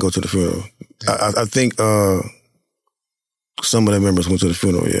didn't go to the funeral. I think some of the members went to the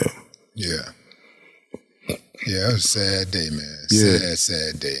funeral, Yeah, it was a sad day, man.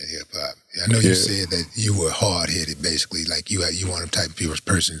 Sad day in hip-hop. I know you said that you were hard-headed, basically, like you one of the type of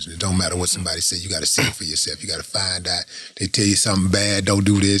persons. It don't matter what somebody say, you got to see it for yourself. You got to find out. They tell you something bad, don't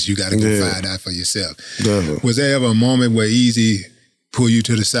do this. You got to go find out for yourself. Definitely. Was there ever a moment where Eazy pulled you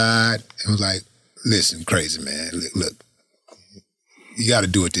to the side and was like, listen, crazy man, look, you got to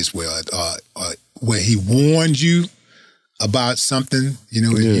do it this way, or where he warned you about something,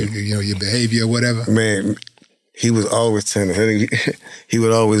 your behavior or whatever? Man, he was always telling he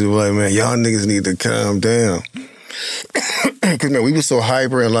would always be like, man, y'all niggas need to calm down. Because, man, we was so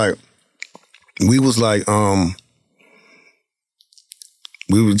hyper, and, like, we was like,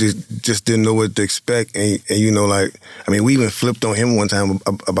 we would just didn't know what to expect. And you know, like, I mean, we even flipped on him one time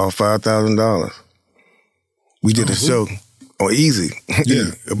about $5,000. We did a show on Eazy.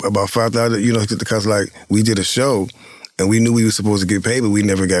 About $5,000, you know, because, like, we did a show, and we knew we were supposed to get paid, but we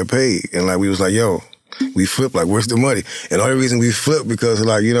never got paid. And, like, we was like, yo, we flipped, like, where's the money? And the only reason we flipped because,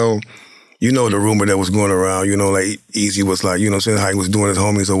 like, you know the rumor that was going around, you know, like, Eazy was like, you know what I'm saying, how he was doing his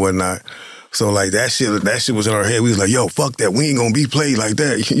homies or whatnot. So, like, that shit was in our head. We was like, yo, fuck that. We ain't gonna be played like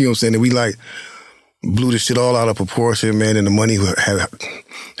that. You know what I'm saying? And we, like, blew the shit all out of proportion, man, and the money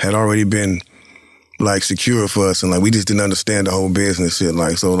had already been, like, secure for us. And, like, we just didn't understand the whole business shit.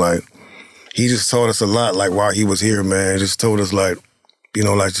 Like, so, like, he just taught us a lot, like, while he was here, man. Just told us, like, you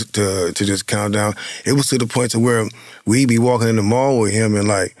know, like, to just calm down. It was to the point to where we'd be walking in the mall with him, and,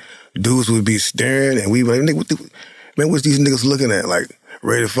 like, dudes would be staring, and we'd be like, nigga, what's these niggas looking at? Like,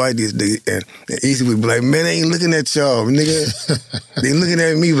 ready to fight these niggas. And Eazy would be like, man, they ain't looking at y'all, nigga. They looking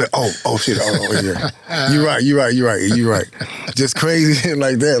at me like, oh shit, yeah. You're right. Just crazy shit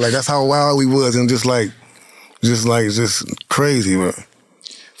like that. Like, that's how wild we was, and just crazy, man.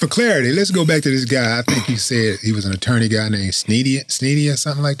 For clarity, let's go back to this guy. I think you said he was an attorney guy named Sneedy or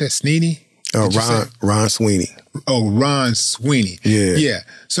something like that. Sneedy? Ron Sweeney. Oh, Ron Sweeney. Yeah.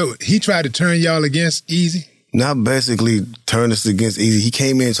 So he tried to turn y'all against Eazy? Not basically turn us against Eazy. He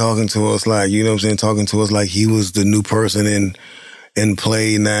came in talking to us like, you know what I'm saying, talking to us like he was the new person in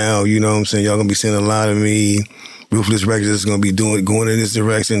play now. You know what I'm saying? Y'all gonna be seeing a lot of me. Ruthless Records is gonna be going in this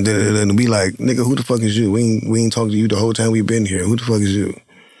direction. And we like, nigga, who the fuck is you? We ain't talked to you the whole time we've been here. Who the fuck is you?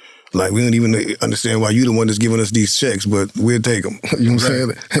 Like, we don't even understand why you the one that's giving us these checks, but we'll take them. You know what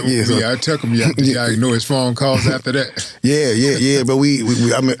I'm saying? I took him. Yeah, I ignore his phone calls after that. Yeah. But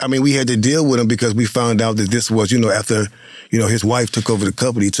we had to deal with him because we found out that this was, you know, after, you know, his wife took over the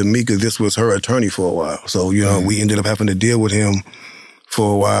company, Tamika, this was her attorney for a while. So, you know, we ended up having to deal with him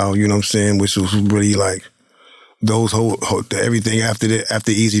for a while, you know what I'm saying, which was really like those everything after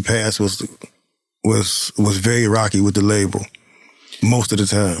Eazy passed was very rocky with the label most of the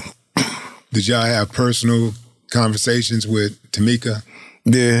time. Did y'all have personal conversations with Tamika?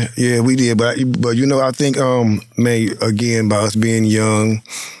 Yeah, we did. But you know, I think, man, again, by us being young,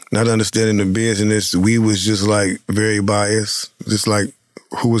 not understanding the business, we was just like very biased. Just like,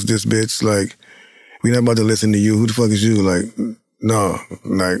 who was this bitch? Like, we not about to listen to you. Who the fuck is you? Like, no,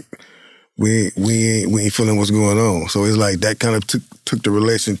 like we ain't feeling what's going on. So it's like that kind of took the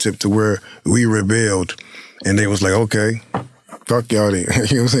relationship to where we rebelled, and they was like, okay, fuck y'all then. You know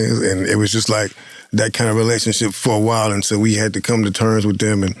what I'm saying? And it was just like that kind of relationship for a while, and so we had to come to terms with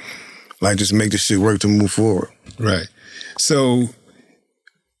them and like just make this shit work to move forward. Right. So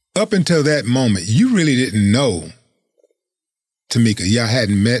up until that moment, you really didn't know Tamika. Y'all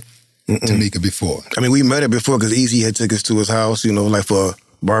hadn't met Tamika before. I mean, we met her before because Eazy had took us to his house, you know, like for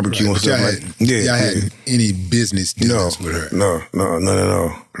barbecue and stuff like that. Y'all hadn't any business dealings with her. No, none at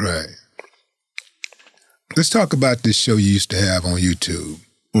all. Right. Let's talk about this show you used to have on YouTube.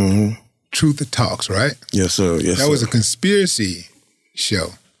 Mm-hmm. Truth Talks, right? Yes, sir. That was a conspiracy show.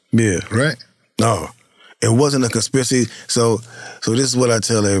 Yeah. Right? No. It wasn't a conspiracy. So this is what I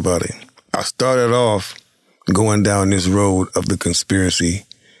tell everybody. I started off going down this road of the conspiracy,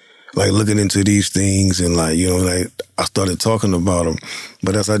 like looking into these things and like, you know, like I started talking about them.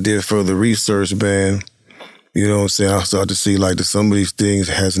 But as I did further research, man, you know what I'm saying, I started to see like that some of these things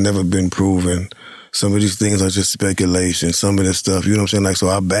has never been proven. Some of these things are just speculation. Some of this stuff, you know what I'm saying? Like, so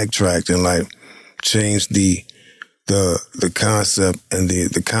I backtracked and like changed the concept and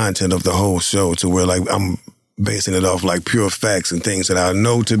the content of the whole show to where like I'm basing it off like pure facts and things that I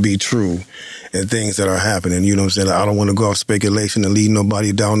know to be true and things that are happening. You know what I'm saying? Like, I don't want to go off speculation and lead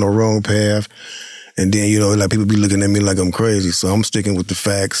nobody down the wrong path. And then, you know, like people be looking at me like I'm crazy. So I'm sticking with the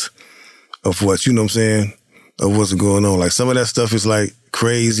facts of what, you know what I'm saying, of what's going on. Like some of that stuff is like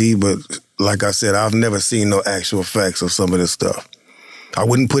crazy, but like I said, I've never seen no actual facts of some of this stuff. I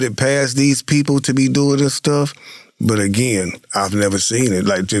wouldn't put it past these people to be doing this stuff. But again, I've never seen it.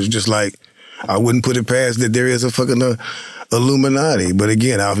 Like, just like I wouldn't put it past that there is a fucking Illuminati. But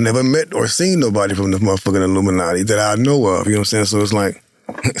again, I've never met or seen nobody from the motherfucking Illuminati that I know of. You know what I'm saying? So it's like,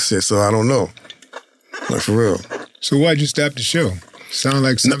 so I don't know. Like, for real. So why'd you stop the show? Sound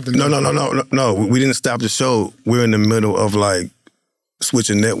like something. No. We didn't stop the show. We're in the middle of like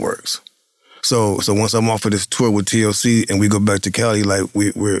switching networks. So once I'm off of this tour with TLC and we go back to Cali, like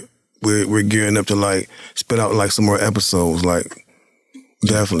we're gearing up to like spit out like some more episodes, like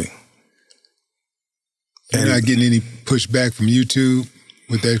definitely. You're not getting any pushback from YouTube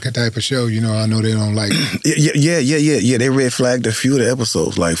with that type of show? You know, I know they don't like. Yeah. They red flagged a few of the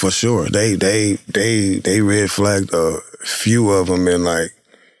episodes, like for sure. They red flagged a few of them and like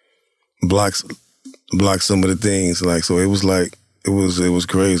blocked some of the things. Like, so it was like it was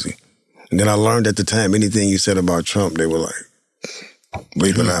crazy. And then I learned at the time anything you said about Trump, they were like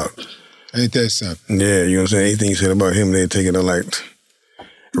bleeping out. Ain't that something? Yeah, you know what I'm saying? Anything you said about him, they'd take it to like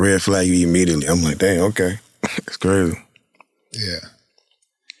red flag you immediately. I'm like, dang, okay. It's crazy. Yeah.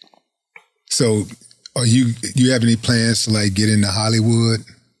 So you have any plans to like get into Hollywood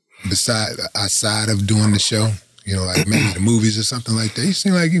outside of doing the show? You know, like maybe the movies or something like that. You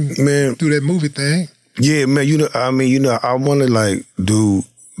seem like you do that movie thing. Yeah, man, I want to like do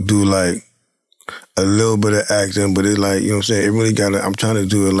like a little bit of acting, but it's like, you know what I'm saying, it really I'm trying to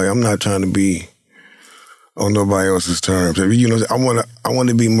do it like, I'm not trying to be on nobody else's terms. You know, I want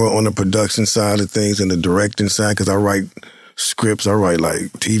to be more on the production side of things and the directing side, because I write scripts, I write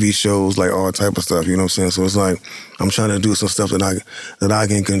like TV shows, like all type of stuff, you know what I'm saying? So it's like, I'm trying to do some stuff that I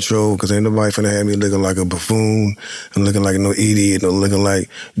can control, because ain't nobody finna have me looking like a buffoon and looking like no idiot or looking like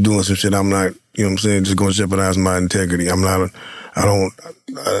doing some shit I'm not, you know what I'm saying, just gonna jeopardize my integrity. I don't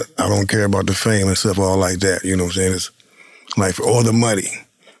care about the fame and stuff all like that, you know what I'm saying? It's like, or the money,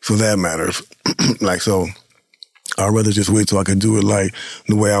 for that matter. Like, so I'd rather just wait till I can do it like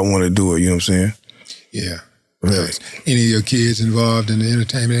the way I want to do it, you know what I'm saying? Yeah. Really. Any of your kids involved in the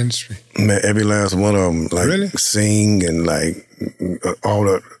entertainment industry? Man, every last one of them, like, really? Sing and like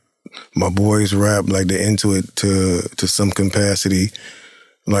my boys rap, like they're into it to some capacity.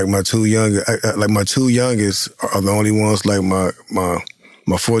 Like my two youngest are the only ones. Like my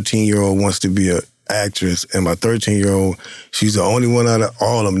 14-year-old wants to be an actress, and my 13-year-old, she's the only one out of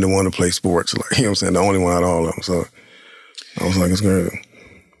all of them that want to play sports. Like, you know what I'm saying? The only one out of all of them. So I was like, it's great.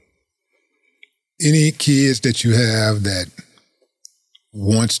 Any kids that you have that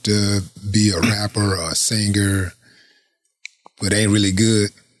wants to be a rapper or a singer, but ain't really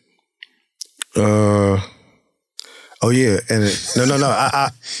good? Oh yeah, and no.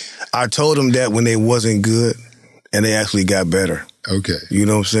 I told them that when they wasn't good, and they actually got better. Okay, you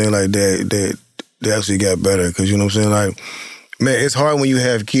know what I'm saying? Like they actually got better, because you know what I'm saying? Like, man, it's hard when you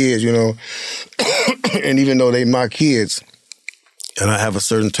have kids, you know, and even though they my kids, and I have a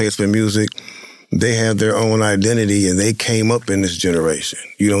certain taste for music, they have their own identity, and they came up in this generation.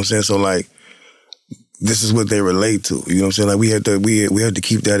 You know what I'm saying? So like, this is what they relate to. You know what I'm saying? Like, we have to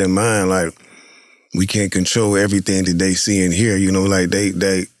keep that in mind. Like, we can't control everything that they see and hear, you know, like they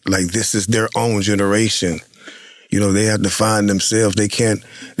like this is their own generation. You know, they have to find themselves. They can't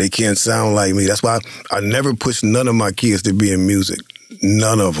sound like me. That's why I never push none of my kids to be in music.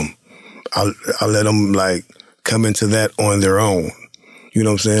 None of them. I let them like come into that on their own. You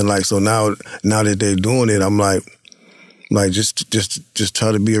know what I'm saying? Like, so now that they're doing it, I'm like just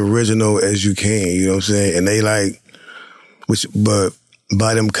try to be original as you can, you know what I'm saying? And they like, but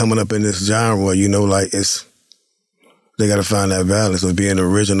by them coming up in this genre, you know, like they got to find that balance of being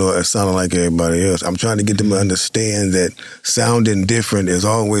original and sounding like everybody else. I'm trying to get them to understand that sounding different is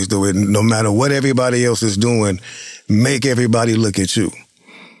always the way, no matter what everybody else is doing, make everybody look at you.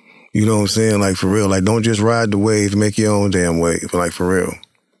 You know what I'm saying? Like, for real. Like, don't just ride the wave, make your own damn wave. Like, for real.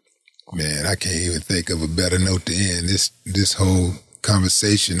 Man, I can't even think of a better note to end this whole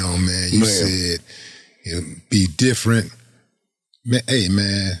conversation on, man. You said, be different. Man, hey,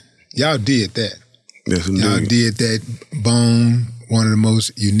 man, y'all did that. Yes, indeed. Y'all did that. Bone, one of the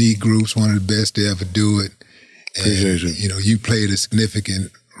most unique groups, one of the best to ever do it. And, appreciate you. You played a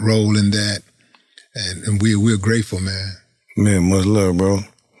significant role in that. And we're grateful, man. Man, much love, bro.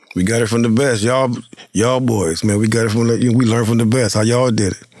 We got it from the best. Y'all boys, man. We got it from we learned from the best. How y'all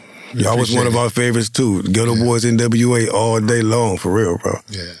did it. Y'all was one of our favorites too. Ghetto Boys NWA all day long, for real, bro.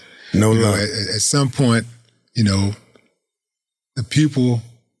 Yeah. No lie. At some point, the pupil,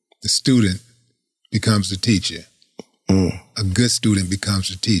 the student becomes the teacher. A good student becomes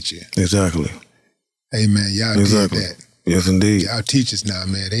the teacher. Exactly. Hey, man, y'all did that. Yes, indeed. Y'all teachers now,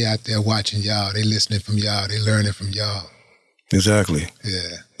 man. They out there watching y'all. They listening from y'all. They learning from y'all. Exactly.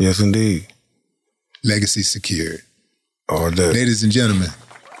 Yeah. Yes, indeed. Legacy secured. All day. Ladies and gentlemen,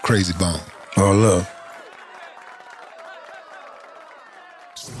 Crazy Bone. All love.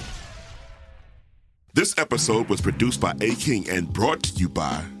 This episode was produced by A. King and brought to you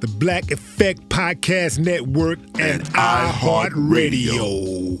by the Black Effect Podcast Network and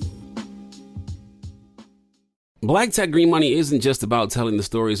iHeartRadio. Black Tech Green Money isn't just about telling the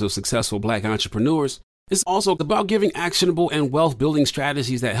stories of successful Black entrepreneurs. It's also about giving actionable and wealth-building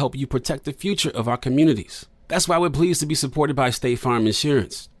strategies that help you protect the future of our communities. That's why we're pleased to be supported by State Farm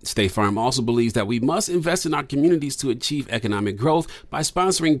Insurance. State Farm also believes that we must invest in our communities to achieve economic growth by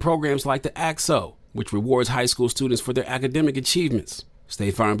sponsoring programs like the ACT-SO, which rewards high school students for their academic achievements.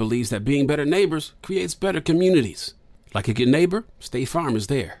 State Farm believes that being better neighbors creates better communities. Like a good neighbor, State Farm is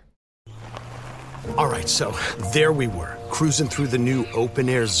there. All right, so there we were, cruising through the new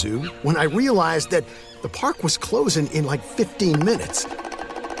open-air zoo, when I realized that the park was closing in like 15 minutes.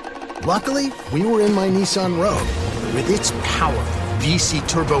 Luckily, we were in my Nissan Rogue. With its powerful VC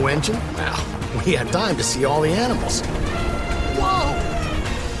turbo engine, well, we had time to see all the animals. Whoa!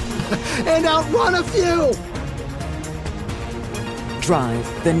 And outrun a few!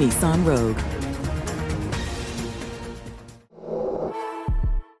 Drive the Nissan Rogue.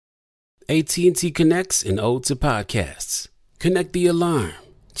 AT&T connects an ode to podcasts. Connect the alarm.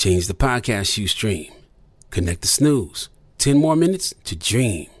 Change the podcast you stream. Connect the snooze. 10 more minutes to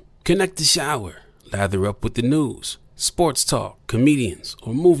dream. Connect the shower. Lather up with the news, sports talk, comedians,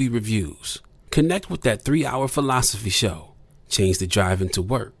 or movie reviews. Connect with that 3-hour philosophy show. Change the drive into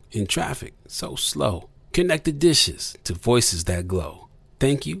work in traffic so slow. Connect the dishes to voices that glow.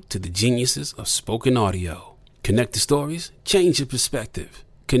 Thank you to the geniuses of spoken audio. Connect the stories, change your perspective.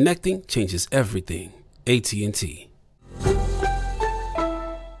 Connecting changes everything. AT&T.